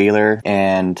 John Wheeler,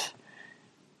 and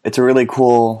it's a really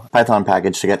cool Python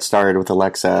package to get started with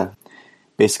Alexa.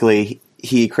 Basically,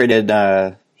 he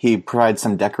provides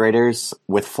some decorators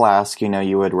with Flask.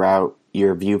 You would route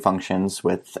your view functions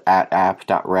with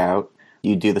 @app.route.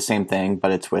 You do the same thing,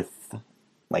 but it's with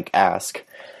like ask.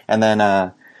 And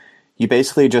then you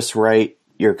basically just write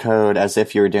your code as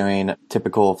if you're doing a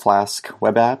typical Flask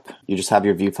web app. You just have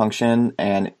your view function,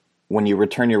 and when you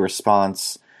return your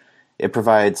response, it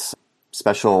provides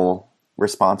special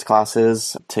response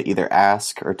classes to either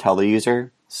ask or tell the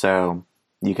user. So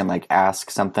you can like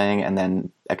ask something and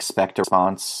then expect a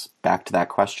response back to that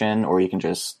question, or you can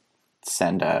just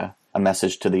send a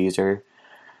message to the user.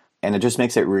 And it just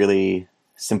makes it really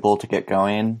simple to get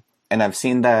going. And I've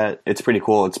seen that it's pretty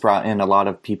cool. It's brought in a lot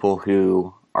of people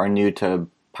who are new to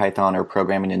Python or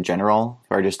programming in general,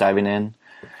 who are just diving in,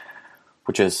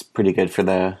 which is pretty good for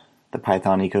the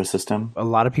Python ecosystem. A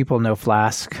lot of people know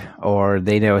Flask, or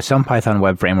they know some Python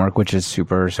web framework, which is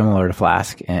super similar to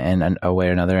Flask in a way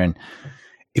or another. And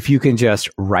if you can just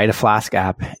write a Flask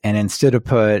app, and instead of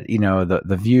put,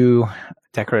 the view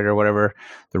decorator or whatever,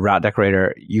 the route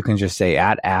decorator, you can just say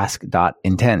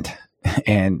 @ask.intent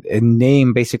and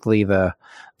name basically the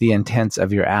intents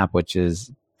of your app, which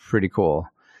is pretty cool.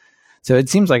 So it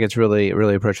seems like it's really,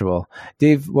 really approachable.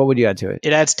 Dave, what would you add to it?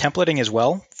 It adds templating as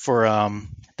well for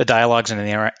the dialogues and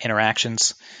the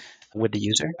interactions with the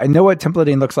user. I know what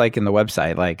templating looks like in the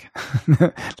website. Like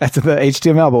that's the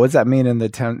HTML, but what's that mean in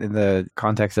the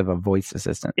context of a voice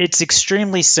assistant? It's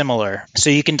extremely similar. So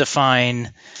you can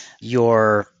define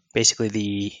basically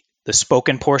the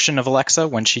spoken portion of Alexa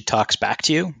when she talks back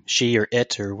to you, she or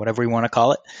it or whatever you want to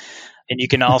call it. And you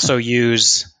can also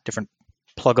use different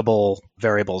pluggable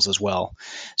variables as well.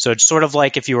 So it's sort of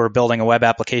like if you were building a web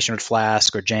application with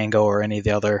Flask or Django or any of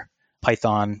the other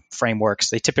Python frameworks,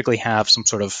 they typically have some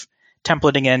sort of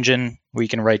templating engine where you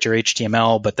can write your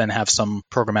HTML, but then have some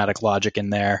programmatic logic in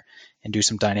there and do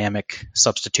some dynamic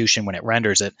substitution when it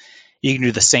renders it. You can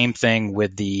do the same thing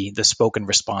with the spoken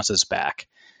responses back.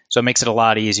 So it makes it a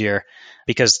lot easier,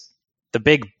 because the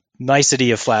big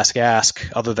nicety of Flask Ask,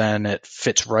 other than it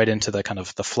fits right into the kind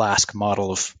of the Flask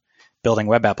model of building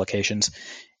web applications,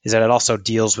 is that it also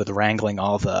deals with wrangling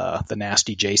all the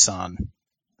nasty JSON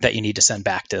that you need to send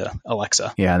back to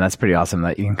Alexa. Yeah, and that's pretty awesome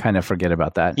that you can kind of forget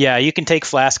about that. Yeah, you can take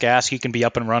Flask Ask, you can be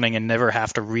up and running and never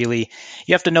have to you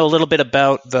have to know a little bit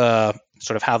about the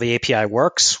sort of how the API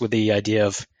works with the idea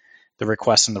of the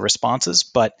requests and the responses,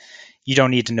 but you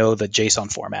don't need to know the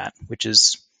JSON format, which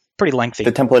is pretty lengthy.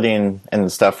 The templating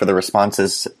and stuff for the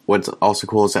responses, what's also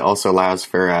cool is it also allows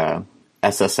for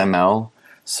SSML,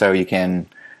 so you can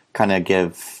kind of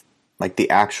give like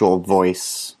the actual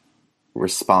voice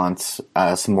response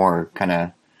some more kind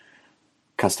of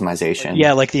customization.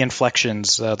 Yeah, like the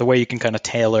inflections, the way you can kind of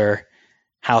tailor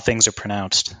how things are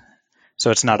pronounced, so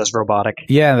it's not as robotic.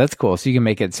 Yeah, that's cool. So you can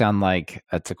make it sound like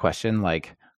it's a question,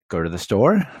 like go to the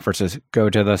store versus go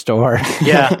to the store.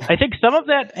 Yeah, I think some of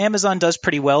that Amazon does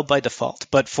pretty well by default,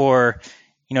 but for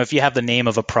if you have the name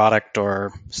of a product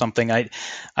or something, I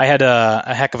had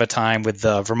a heck of a time with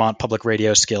the Vermont Public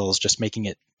Radio skills, just making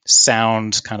it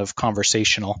sound kind of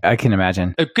conversational. I can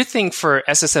imagine. A good thing for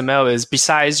SSML is,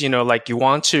 besides, like you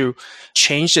want to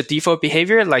change the default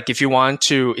behavior, like if you want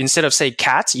to, instead of say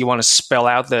cat, you want to spell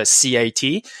out the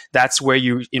CAT, that's where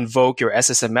you invoke your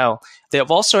SSML. They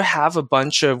also have a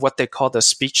bunch of what they call the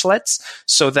speechlets,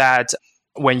 so that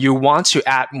when you want to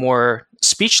add more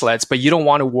speechlets, but you don't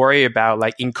want to worry about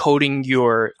like encoding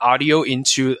your audio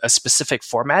into a specific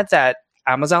format that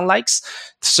Amazon likes.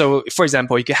 So for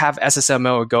example, you could have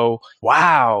SSML go,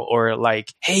 wow, or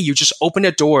like, hey, you just open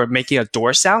a door, making a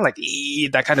door sound, like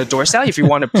that kind of door sound, if you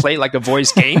want to play like a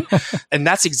voice game. And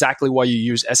that's exactly what you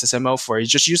use SSML for. You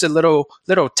just use a little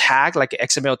tag, like an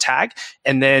XML tag,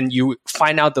 and then you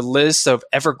find out the list of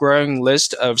ever-growing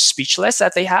list of speechlets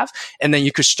that they have. And then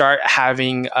you could start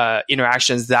having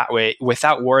interactions that way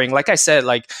without worrying. Like I said,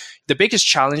 like the biggest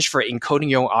challenge for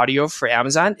encoding your own audio for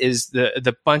Amazon is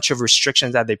the bunch of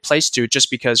restrictions that they place to,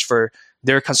 just because for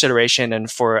their consideration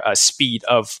and for speed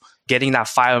of getting that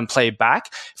file and play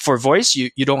back. For voice,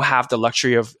 you don't have the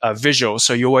luxury of visual,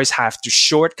 so you always have to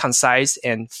short, concise,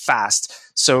 and fast.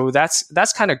 So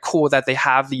that's kind of cool that they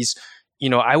have these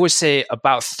I would say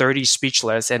about 30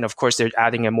 speechless. And of course, they're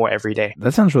adding in more every day.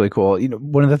 That sounds really cool.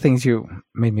 One of the things you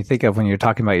made me think of when you're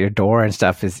talking about your door and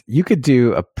stuff is you could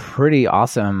do a pretty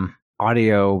awesome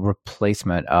audio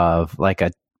replacement of like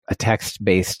a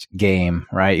text-based game,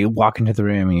 right? You walk into the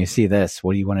room and you see this.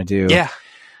 What do you want to do? Yeah.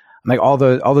 Like all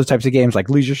those types of games, like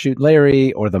Leisure Suit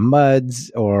Larry or the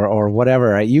Muds or whatever,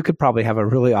 right? You could probably have a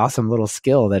really awesome little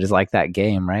skill that is like that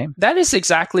game, right? That is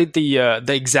exactly the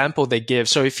example they give.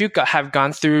 So if you have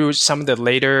gone through some of the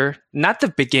later, not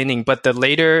the beginning, but the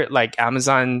later like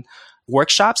Amazon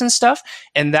workshops and stuff,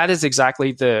 and that is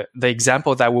exactly the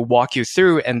example that will walk you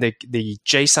through. And the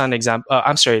JSON example,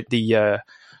 the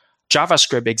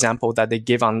JavaScript example that they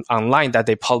give online that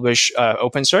they publish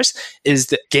open source is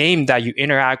the game that you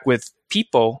interact with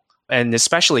people, and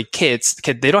especially kids.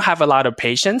 They don't have a lot of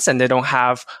patience and they don't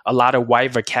have a lot of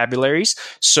wide vocabularies.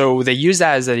 So they use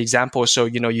that as an example. So,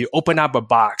 you open up a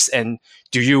box and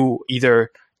do you either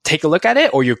take a look at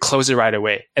it or you close it right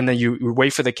away? And then you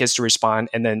wait for the kids to respond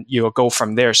and then you'll go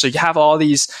from there. So you have all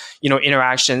these,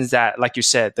 interactions that, like you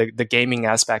said, the gaming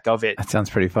aspect of it. That sounds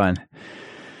pretty fun.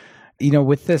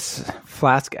 With this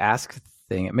Flask Ask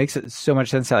thing, it makes it so much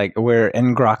sense like where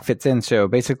ngrok fits in. So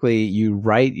basically you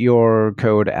write your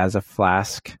code as a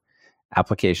Flask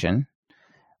application,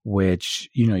 which,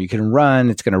 you can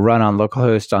run. It's going to run on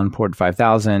localhost on port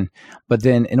 5000. But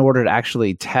then in order to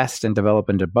actually test and develop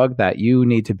and debug that, you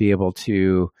need to be able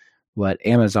to let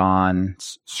Amazon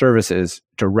services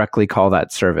directly call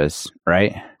that service,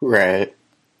 right? Right.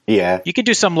 Yeah. You could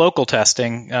do some local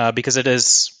testing because it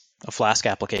is a Flask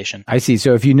application. I see.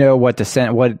 So if you know what to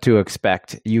send, what to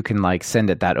expect, you can like send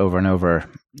it that over and over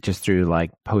just through like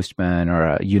Postman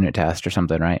or a unit test or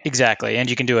something, right? Exactly. And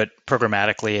you can do it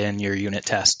programmatically in your unit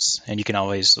tests, and you can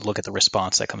always look at the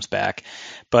response that comes back.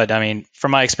 But I mean,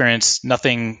 from my experience,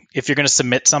 if you're going to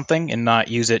submit something and not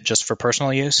use it just for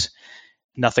personal use,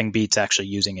 nothing beats actually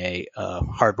using a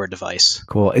hardware device.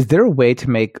 Cool. Is there a way to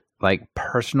make like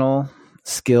personal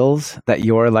skills that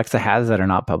your Alexa has that are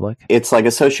not public? It's like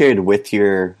associated with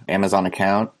your Amazon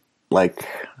account. Like,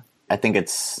 I think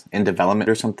it's in development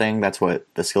or something. That's what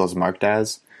the skill is marked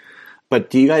as.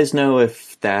 But do you guys know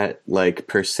if that like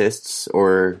persists,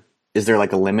 or is there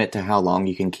like a limit to how long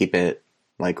you can keep it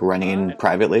like running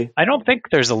privately? I don't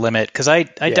think there's a limit because I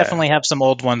definitely have some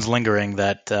old ones lingering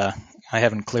that I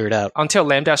haven't cleared out. Until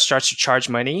Lambda starts to charge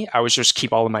money, I would just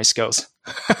keep all of my skills.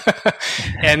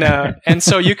 And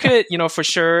so you could, for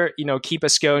sure, keep a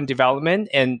skill in development.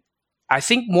 And I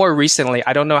think more recently,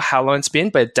 I don't know how long it's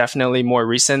been, but definitely more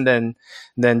recent than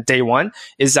day one,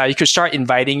 is that you could start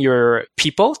inviting your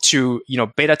people to,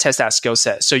 beta test that skill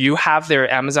set. So you have their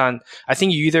Amazon, I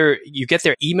think you get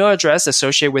their email address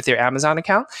associated with their Amazon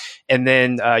account, and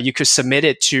then you could submit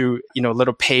it to, a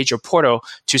little page or portal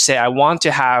to say, I want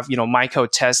to have, Michael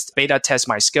beta test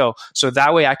my skill. So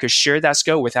that way I could share that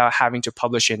skill without having to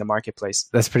publish it in the marketplace.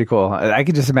 That's pretty cool. I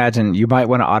could just imagine you might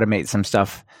want to automate some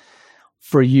stuff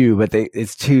for you, but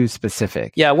it's too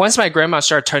specific. Yeah, once my grandma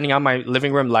started turning on my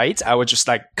living room lights, I would just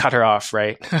like cut her off,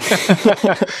 right?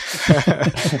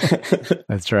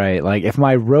 That's right. Like if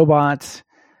my robot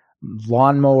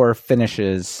lawnmower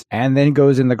finishes and then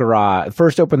goes in the garage,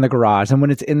 first open the garage, and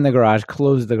when it's in the garage,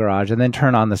 close the garage, and then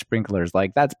turn on the sprinklers.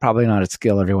 Like that's probably not a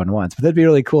skill everyone wants, but that'd be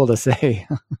really cool to say.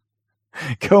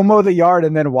 Go mow the yard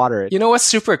and then water it. You know what's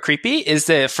super creepy is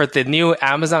that for the new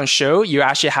Amazon show, you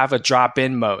actually have a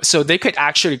drop-in mode. So they could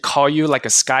actually call you like a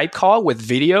Skype call with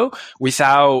video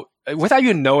without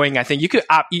you knowing. I think you could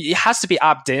it has to be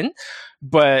opt-in.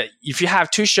 But if you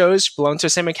have two shows belong to the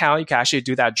same account, you can actually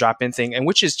do that drop-in thing, and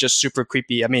which is just super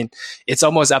creepy. I mean, it's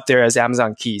almost up there as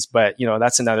Amazon Keys, but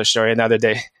that's another story, another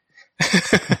day.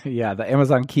 Yeah, the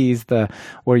Amazon Keys,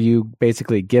 where you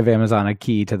basically give Amazon a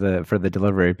key for the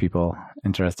delivery people.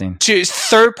 Interesting. To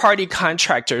third-party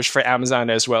contractors for Amazon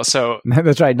as well. So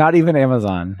that's right, not even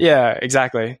Amazon. Yeah,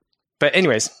 exactly. But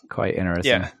anyways, quite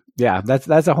interesting. Yeah,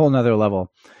 that's a whole nother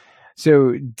level.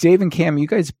 So Dave and Cam, you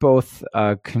guys both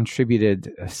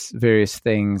contributed various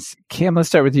things. Cam, let's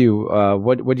start with you.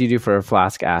 What do you do for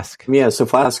Flask Ask? Yeah, so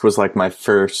Flask was like my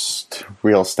first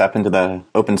real step into the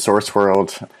open source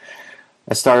world.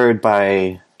 I started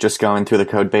by just going through the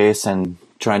code base and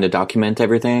trying to document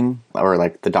everything, or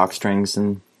like the doc strings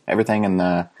and everything, and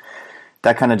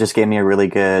that kind of just gave me a really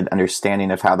good understanding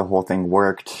of how the whole thing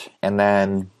worked. And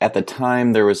then at the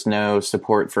time, there was no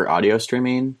support for audio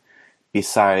streaming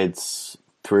besides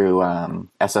through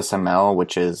SSML,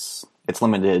 which it's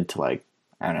limited to like,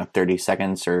 30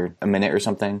 seconds or a minute or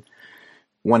something.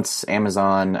 Once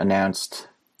Amazon announced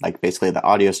basically the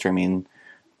audio streaming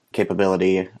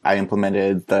capability, I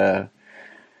implemented the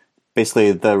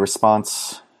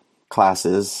response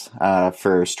classes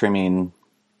for streaming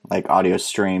like audio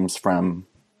streams from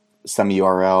some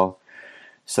URL,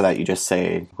 so that you just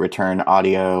say return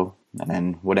audio and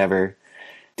then whatever.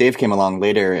 Dave came along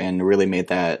later and really made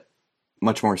that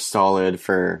much more solid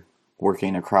for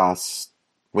working across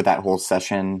with that whole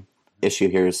session issue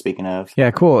here, speaking of.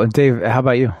 Yeah, cool. And Dave, how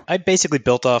about you? I basically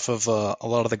built off of a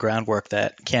lot of the groundwork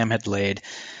that Cam had laid.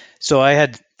 So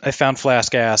I found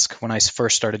Flask Ask when I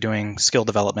first started doing skill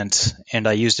development, and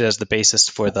I used it as the basis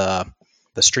for the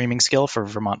streaming skill for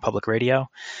Vermont Public Radio.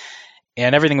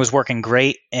 And everything was working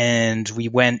great, and we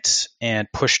went and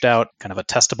pushed out kind of a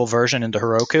testable version into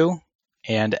Heroku.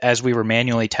 And as we were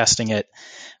manually testing it,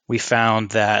 we found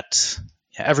that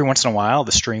every once in a while,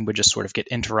 the stream would just sort of get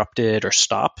interrupted or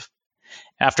stop.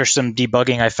 After some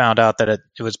debugging, I found out that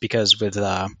it was because with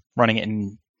running it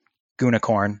in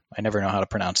Gunicorn, I never know how to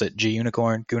pronounce it,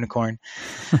 Gunicorn,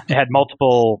 it had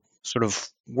multiple sort of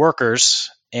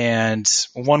workers, and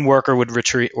one worker would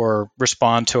retreat or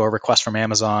respond to a request from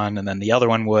Amazon, and then the other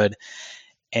one would,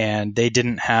 and they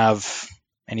didn't have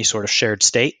any sort of shared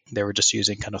state. They were just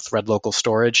using kind of thread local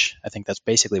storage. I think that's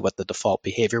basically what the default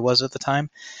behavior was at the time.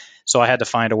 So I had to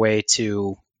find a way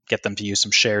to get them to use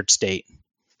some shared state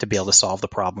to be able to solve the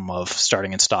problem of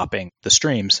starting and stopping the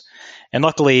streams. And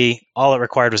luckily, all it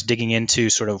required was digging into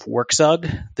sort of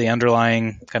WorkZug, the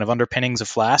underlying kind of underpinnings of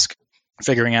Flask,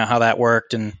 figuring out how that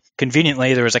worked. And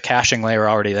conveniently, there was a caching layer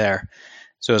already there.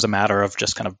 So it was a matter of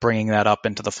just kind of bringing that up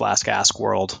into the Flask Ask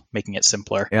world, making it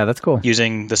simpler. Yeah, that's cool.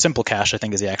 Using the simple cache, I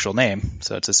think, is the actual name.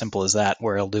 So it's as simple as that,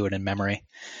 where it'll do it in memory.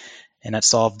 And that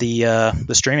solved the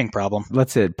streaming problem.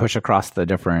 Lets it push across the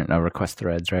different request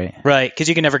threads, right? Right, because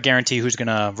you can never guarantee who's going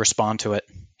to respond to it.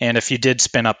 And if you did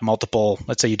spin up multiple,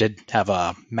 let's say you did have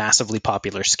a massively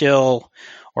popular skill,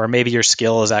 or maybe your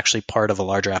skill is actually part of a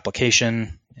larger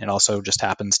application, it also just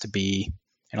happens to be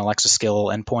an Alexa skill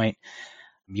endpoint,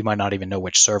 you might not even know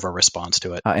which server responds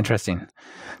to it. Interesting.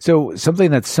 So something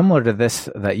that's similar to this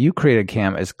that you created,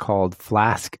 Cam, is called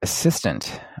Flask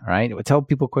Assistant, right? Tell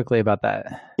people quickly about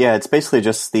that. Yeah, it's basically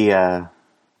just the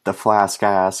Flask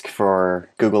Ask for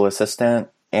Google Assistant.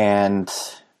 And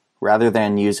rather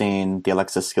than using the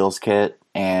Alexa Skills Kit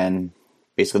and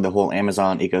basically the whole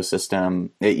Amazon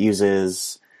ecosystem, it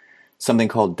uses something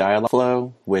called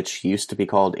Dialogflow, which used to be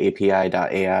called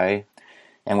API.ai.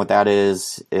 And what that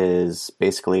is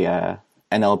basically a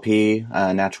NLP,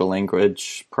 natural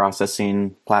language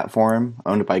processing platform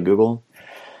owned by Google.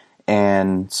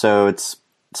 And so it's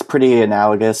pretty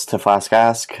analogous to Flask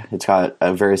Ask. It's got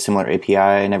a very similar API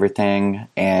and everything,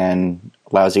 and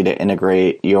allows you to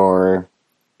integrate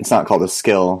it's not called a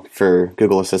skill for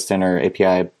Google Assistant or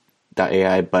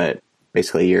API.ai, but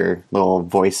basically your little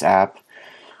voice app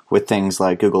with things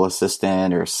like Google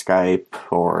Assistant or Skype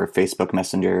or Facebook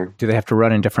Messenger. Do they have to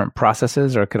run in different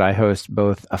processes, or could I host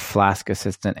both a Flask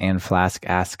Assistant and Flask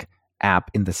Ask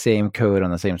app in the same code on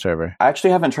the same server? I actually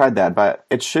haven't tried that, but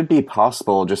it should be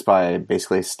possible just by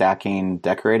basically stacking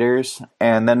decorators.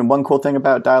 And then one cool thing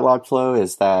about Dialogflow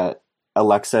is that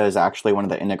Alexa is actually one of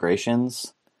the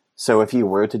integrations. So if you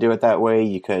were to do it that way,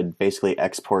 you could basically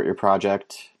export your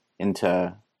project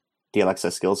into the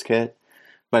Alexa Skills Kit.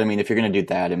 But I mean, if you're going to do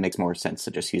that, it makes more sense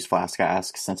to just use Flask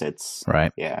Ask since it's...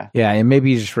 Right. Yeah. Yeah, and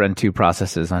maybe you just run two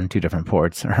processes on two different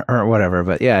ports or whatever.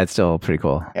 But yeah, it's still pretty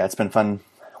cool. Yeah, it's been fun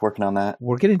working on that.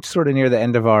 We're getting sort of near the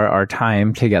end of our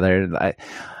time together.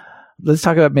 Let's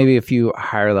talk about maybe a few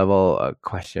higher level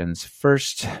questions.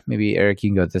 First, maybe Eric, you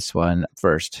can go with this one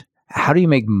first. How do you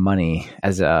make money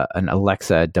as an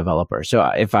Alexa developer? So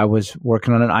if I was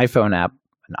working on an iPhone app,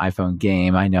 an iPhone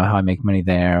game, I know how I make money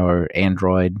there, or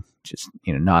Android, just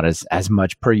not as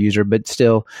much per user, but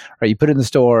still, right? You put it in the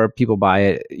store, people buy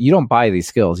it. You don't buy these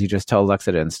skills. You just tell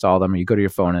Alexa to install them, or you go to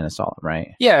your phone and install them,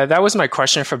 right? Yeah, that was my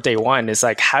question from day one. Is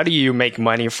like, how do you make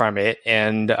money from it?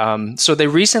 And so they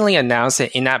recently announced an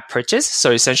in-app purchase.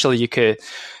 So essentially, you could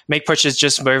make purchase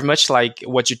just very much like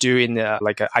what you do in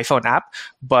like an iPhone app.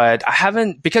 But I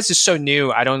haven't, because it's so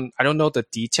new, I don't know the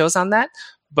details on that.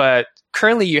 But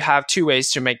currently, you have two ways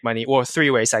to make money, or three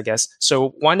ways, I guess. So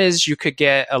one is you could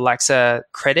get Alexa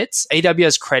credits,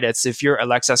 AWS credits, if your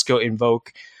Alexa skill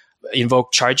invoke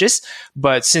charges.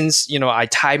 But since, I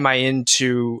tie mine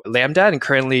into Lambda, and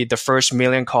currently the first 1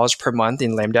 million calls per month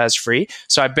in Lambda is free.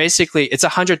 So it's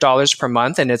 $100 per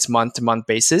month, and it's month-to-month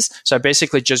basis. So I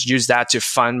basically just use that to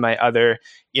fund my other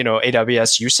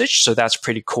AWS usage. So that's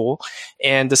pretty cool.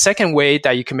 And the second way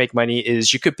that you can make money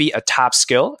is you could be a top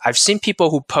skill. I've seen people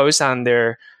who post on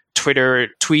their Twitter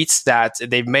tweets that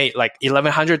they've made like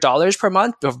 $1,100 per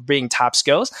month of being top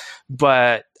skills.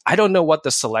 But I don't know what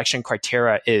the selection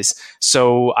criteria is.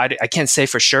 So I can't say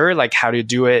for sure, like how to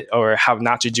do it or how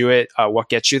not to do it, what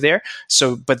gets you there.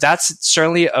 So, but that's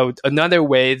certainly another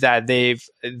way that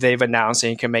they've announced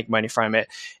and you can make money from it.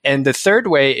 And the third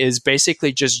way is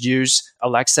basically just use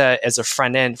Alexa as a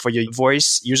front end for your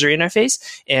voice user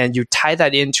interface, and you tie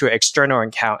that into an external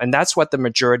account. And that's what the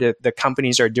majority of the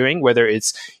companies are doing, whether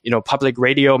it's, public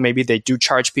radio, maybe they do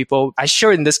charge people. I'm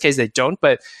sure in this case they don't,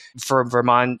 but for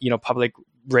Vermont, public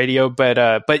radio,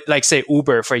 but like say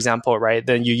Uber, for example, right?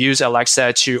 Then you use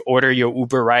Alexa to order your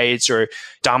Uber rides, or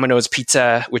Domino's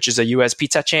Pizza, which is a US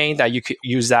pizza chain, that you could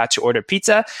use that to order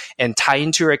pizza and tie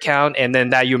into your account. And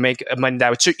then that you make money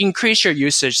that to increase your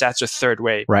usage. That's a third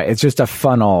way. Right. It's just a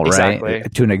funnel, exactly.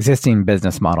 Right? To an existing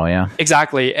business model. Yeah.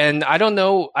 Exactly. And I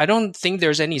don't think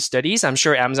there's any studies. I'm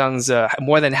sure Amazon's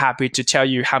more than happy to tell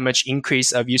you how much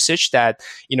increase of usage that,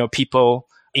 people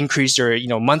increase your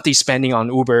monthly spending on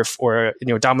Uber or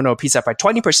Domino Pizza by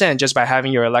 20% just by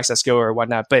having your Alexa skill or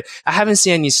whatnot. But I haven't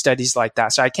seen any studies like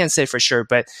that, so I can't say for sure.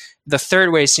 But the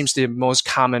third way seems to be most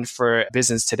common for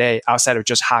business today, outside of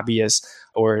just hobbyists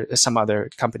or some other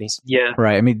companies. Yeah,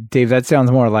 right. I mean, Dave, that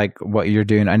sounds more like what you're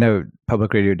doing. I know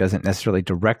public radio doesn't necessarily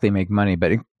directly make money,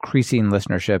 but increasing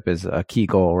listenership is a key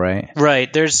goal, right?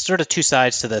 Right. There's sort of two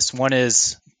sides to this. One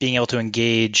is being able to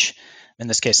engage. In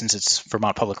this case, since it's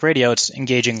Vermont Public Radio, it's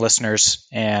engaging listeners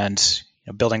and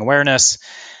building awareness,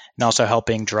 and also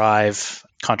helping drive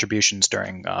contributions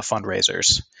during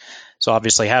fundraisers. So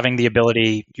obviously having the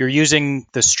ability, you're using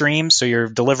the stream, so you're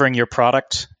delivering your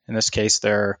product. In this case,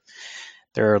 their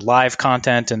live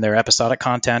content and their episodic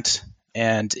content.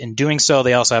 And in doing so,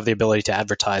 they also have the ability to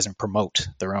advertise and promote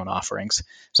their own offerings.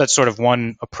 So that's sort of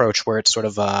one approach where it's sort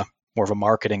of more of a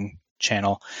marketing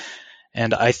channel.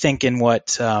 And I think in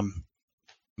what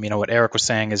what Eric was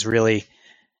saying is really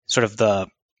sort of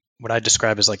what I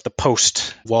describe as like the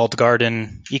post walled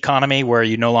garden economy, where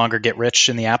you no longer get rich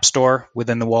in the app store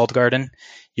within the walled garden.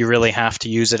 You really have to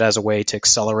use it as a way to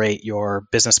accelerate your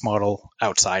business model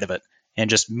outside of it,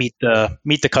 and just meet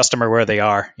the customer where they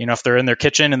are. If they're in their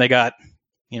kitchen and they got,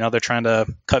 they're trying to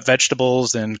cut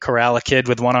vegetables and corral a kid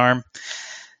with one arm,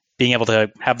 being able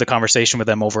to have the conversation with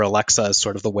them over Alexa is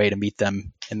sort of the way to meet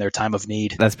them in their time of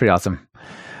need. That's pretty awesome.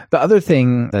 The other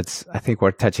thing that's, I think,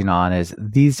 worth touching on is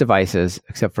these devices,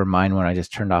 except for mine when I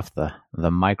just turned off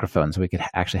the microphone so we could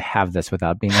actually have this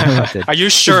without being interrupted. Are you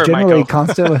sure, generally Michael?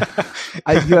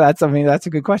 Constantly, that's a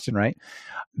good question, right?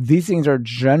 These things are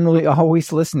generally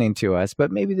always listening to us,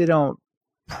 but maybe they don't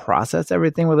process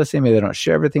everything we're listening. Maybe they don't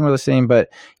share everything we're listening. But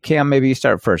Cam, maybe you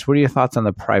start first. What are your thoughts on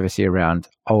the privacy around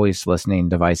always listening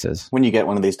devices? When you get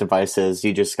one of these devices,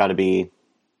 you just got to be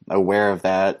aware of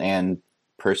that and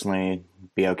personally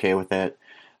be okay with it.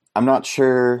 I'm not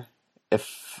sure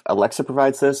if Alexa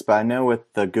provides this, but I know with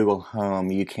the Google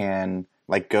Home, you can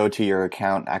go to your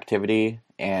account activity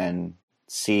and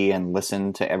see and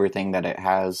listen to everything that it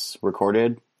has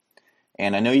recorded.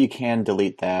 And I know you can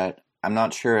delete that. I'm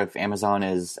not sure if Amazon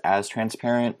is as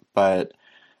transparent, but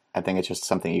I think it's just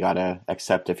something you got to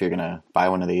accept if you're going to buy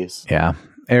one of these. Yeah.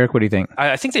 Eric, what do you think?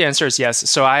 I think the answer is yes.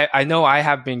 So I know I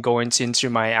have been going into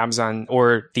my Amazon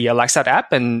or the Alexa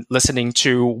app and listening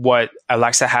to what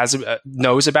Alexa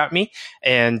knows about me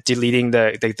and deleting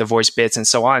the voice bits and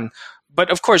so on. But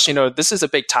of course, this is a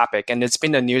big topic, and it's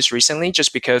been in the news recently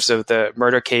just because of the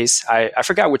murder case. I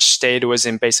forgot which state it was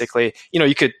in. Basically,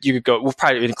 you could go. We'll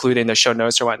probably include it in the show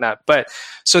notes or whatnot. But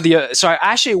so I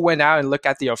actually went out and looked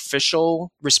at the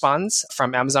official response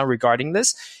from Amazon regarding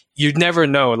this. You'd never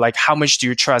know, how much do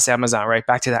you trust Amazon, right?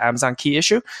 Back to the Amazon key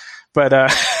issue. But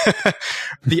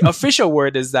the official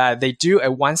word is that they do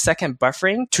a 1 second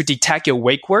buffering to detect your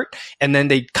wake word, and then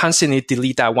they constantly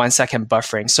delete that 1 second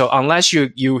buffering. So unless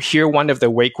you hear one of the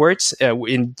wake words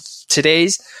in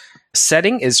today's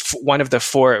setting is one of the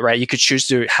four, right? You could choose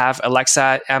to have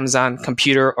Alexa, Amazon,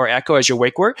 computer, or Echo as your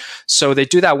wake word. So they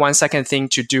do that 1 second thing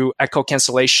to do echo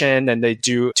cancellation, and they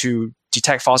do to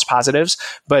detect false positives,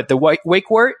 but the wake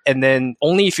word, and then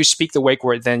only if you speak the wake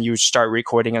word, then you start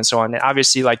recording and so on. And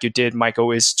obviously, like you did,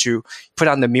 Michael, is to put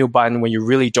on the mute button when you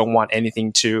really don't want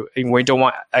anything when you don't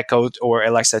want Echo or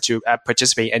Alexa to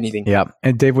participate in anything. Yeah.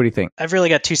 And Dave, what do you think? I've really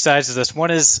got two sides to this. One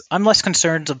is I'm less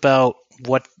concerned about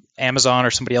what Amazon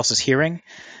or somebody else is hearing,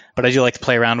 but I do like to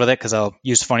play around with it because I'll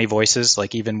use funny voices.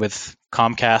 Like even with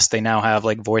Comcast, they now have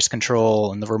voice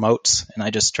control and the remotes, and I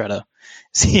just try to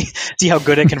see how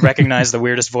good it can recognize the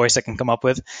weirdest voice it can come up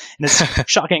with. And it's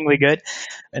shockingly good.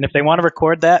 And if they want to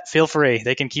record that, feel free.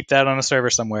 They can keep that on a server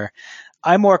somewhere.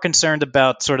 I'm more concerned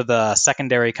about sort of the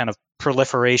secondary kind of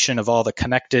proliferation of all the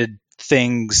connected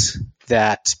things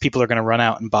that people are going to run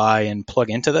out and buy and plug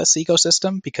into this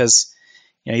ecosystem, because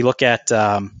You look at,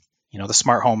 the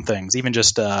smart home things, even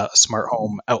just a smart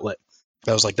home outlet.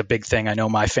 That was like the big thing I know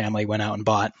my family went out and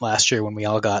bought last year when we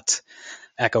all got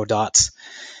Echo Dots.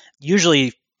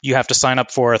 Usually you have to sign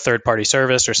up for a third-party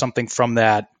service or something from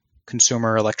that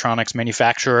consumer electronics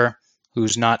manufacturer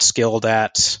who's not skilled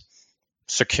at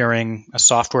securing a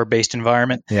software-based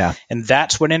environment. Yeah. And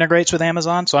that's what integrates with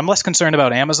Amazon. So I'm less concerned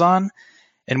about Amazon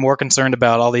and more concerned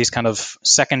about all these kind of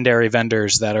secondary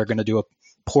vendors that are going to do a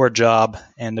poor job,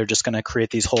 and they're just going to create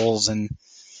these holes in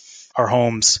our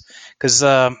homes. Because,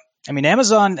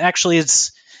 Amazon actually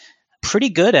is pretty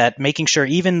good at making sure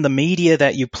even the media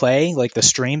that you play, like the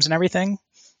streams and everything,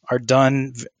 are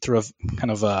done through a kind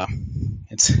of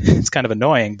it's kind of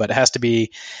annoying, but it has to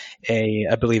be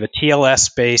I believe a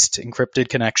TLS-based encrypted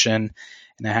connection,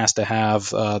 and it has to have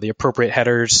the appropriate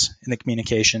headers in the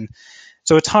communication.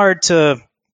 So it's hard to,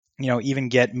 even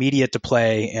get media to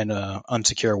play in an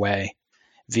unsecure way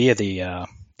via the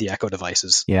Echo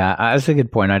devices. Yeah, that's a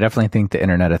good point. I definitely think the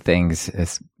Internet of Things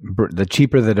is the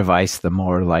cheaper the device, the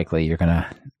more likely you're going to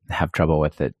have trouble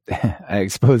with it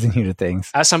exposing you to things.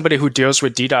 As somebody who deals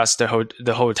with DDoS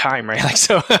the whole time, right?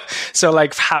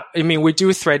 We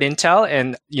do threat intel,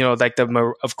 and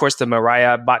of course the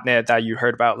Mariah botnet that you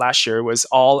heard about last year was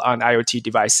all on IoT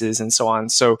devices and so on.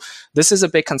 So this is a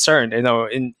big concern.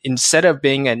 Instead of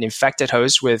being an infected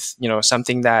host with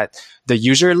something that the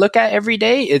user look at every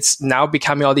day, it's now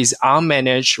becoming all these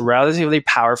unmanaged, relatively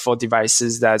powerful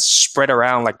devices that spread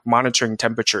around, like monitoring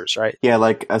temperatures, right? Yeah,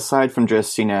 like aside from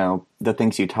just, the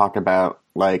things you talk about,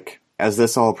 like as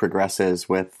this all progresses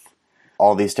with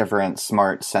all these different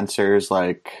smart sensors,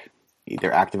 like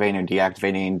either activating or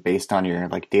deactivating based on your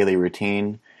like daily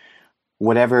routine,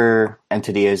 whatever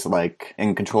entity is like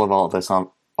in control of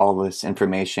all this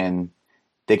information,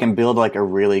 they can build like a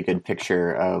really good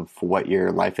picture of what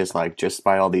your life is like just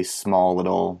by all these small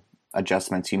little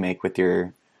adjustments you make with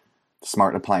your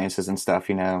smart appliances and stuff,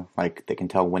 like they can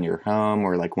tell when you're home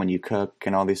or like when you cook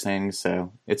and all these things.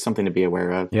 So it's something to be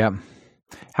aware of. Yeah.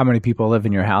 How many people live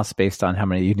in your house based on how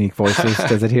many unique voices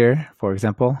does it hear, for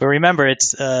example? But remember,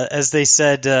 it's as they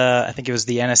said, I think it was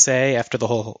the NSA after the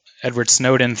whole Edward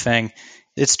Snowden thing,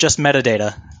 it's just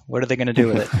metadata. What are they going to do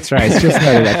with it? That's right. It's just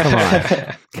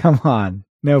metadata. Come on.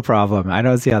 No problem. I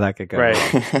don't see how that could go.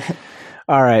 Right.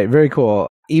 All right. Very cool.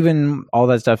 Even all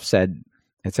that stuff said,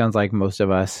 it sounds like most of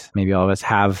us, maybe all of us,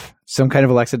 have some kind of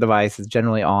Alexa device that's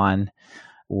generally on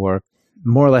or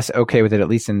more or less okay with it, at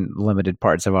least in limited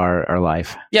parts of our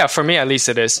life. Yeah, for me at least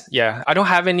it is. Yeah, I don't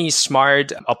have any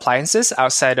smart appliances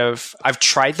outside of, I've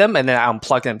tried them and then I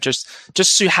unplug them just to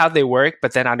see how they work,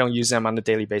 but then I don't use them on a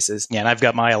daily basis. Yeah, and I've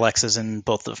got my Alexas in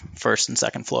both the first and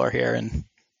second floor here and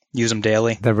use them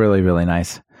daily. They're really, really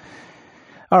nice.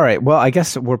 All right. Well, I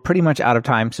guess we're pretty much out of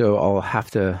time, so I'll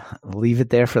have to leave it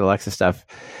there for the Alexa stuff.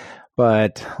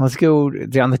 But let's go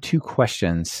down the 2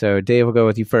 questions. So Dave, we'll go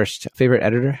with you first. Favorite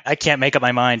editor? I can't make up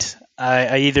my mind.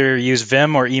 I either use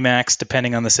Vim or Emacs,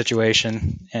 depending on the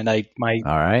situation, and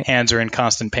my hands are in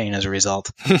constant pain as a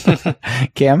result.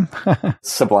 Cam?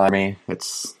 Sublime.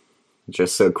 It's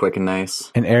just so quick and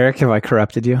nice. And Eric, have I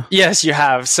corrupted you? Yes, you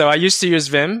have. So I used to use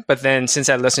Vim, but then since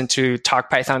I listened to Talk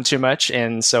Python too much,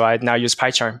 and so I now use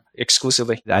PyCharm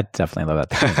exclusively. I definitely love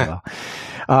that thing as well.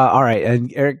 All right.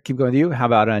 And Eric, keep going with you. How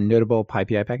about a notable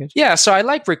PyPI package? Yeah, so I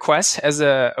like requests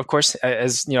of course,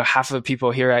 as half of the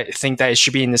people here, I think that it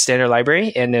should be in the standard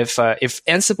library. And if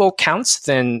Ansible counts,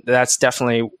 then that's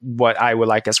definitely what I would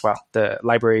like as well, the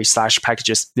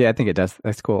library/packages. Yeah, I think it does.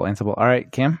 That's cool. Ansible. All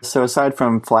right, Cam? So aside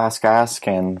from Flask Ask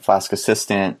and Flask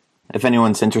Assistant, if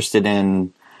anyone's interested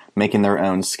in making their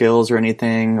own skills or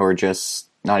anything, or just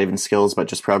not even skills, but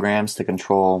just programs to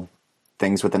control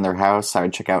things within their house, I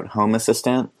would check out Home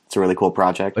Assistant. It's a really cool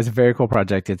project. It's a very cool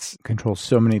project. It controls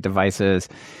so many devices.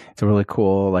 It's a really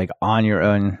cool, like on your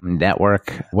own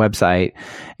network website.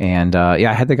 And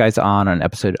I had the guys on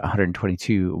episode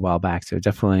 122 a while back. So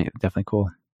definitely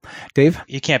cool. Dave?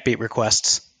 You can't beat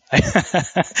requests. I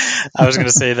was going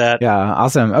to say that. Yeah,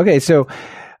 awesome. Okay, so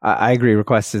I agree.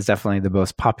 Request is definitely the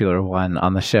most popular one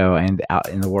on the show and out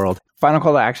in the world. Final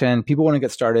call to action. People want to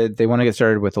get started. They want to get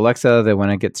started with Alexa. They want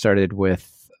to get started with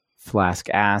Flask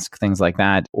Ask, things like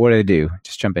that. What do they do?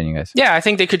 Just jump in, you guys. Yeah, I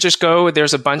think they could just go,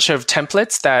 there's a bunch of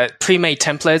templates, that pre-made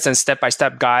templates and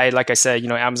step-by-step guide. Like I said,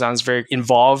 Amazon's very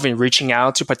involved in reaching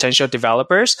out to potential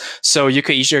developers. So you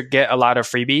could easily get a lot of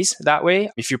freebies that way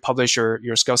if you publish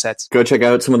your skill sets. Go check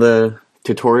out some of the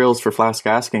tutorials for Flask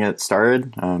Ask and get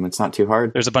started. It's not too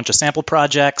hard. There's a bunch of sample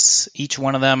projects. Each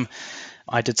one of them,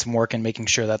 I did some work in making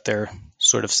sure that they're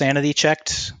sort of sanity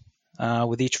checked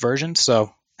with each version.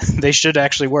 So they should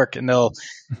actually work, and they'll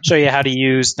show you how to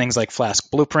use things like Flask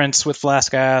blueprints with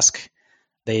Flask-Ask.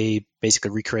 They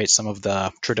basically recreate some of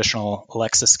the traditional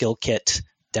Alexa skill kit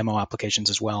demo applications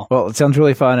as well. Well, it sounds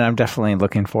really fun, and I'm definitely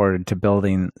looking forward to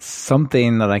building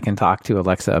something that I can talk to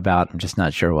Alexa about. I'm just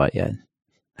not sure what yet.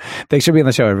 Thanks for being on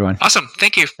the show, everyone. Awesome.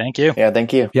 Thank you. Thank you. Yeah,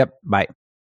 thank you. Yep, bye.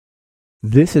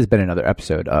 This has been another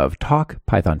episode of Talk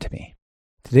Python to Me.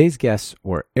 Today's guests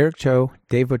were Eric Cho,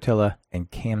 Dave Votilla,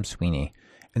 and Cam Sweeney.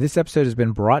 And this episode has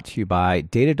been brought to you by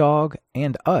Datadog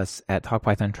and us at Talk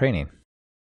Python Training.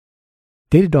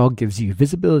 Datadog gives you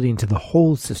visibility into the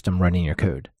whole system running your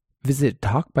code. Visit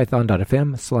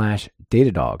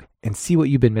talkpython.fm/Datadog and see what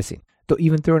you've been missing. They'll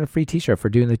even throw in a free t-shirt for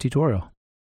doing the tutorial.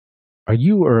 Are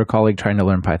you or a colleague trying to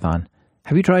learn Python?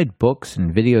 Have you tried books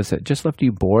and videos that just left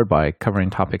you bored by covering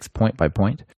topics point by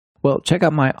point? Well, check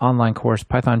out my online course,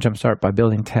 Python Jumpstart by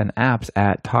Building 10 Apps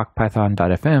at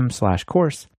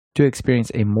talkpython.fm/course to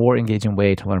experience a more engaging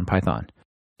way to learn Python.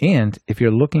 And if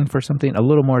you're looking for something a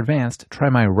little more advanced, try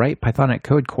my Write Pythonic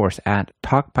Code course at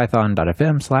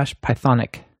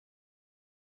talkpython.fm/Pythonic.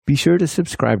 Be sure to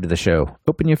subscribe to the show.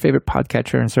 Open your favorite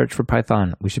podcatcher and search for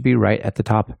Python. We should be right at the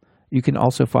top. You can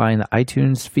also find the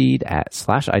iTunes feed at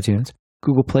 /iTunes,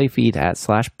 Google Play feed at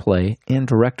 /Play, and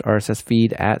direct RSS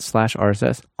feed at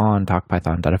 /RSS on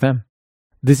talkpython.fm.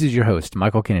 This is your host,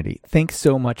 Michael Kennedy. Thanks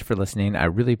so much for listening. I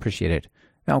really appreciate it.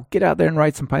 Now get out there and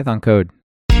write some Python code.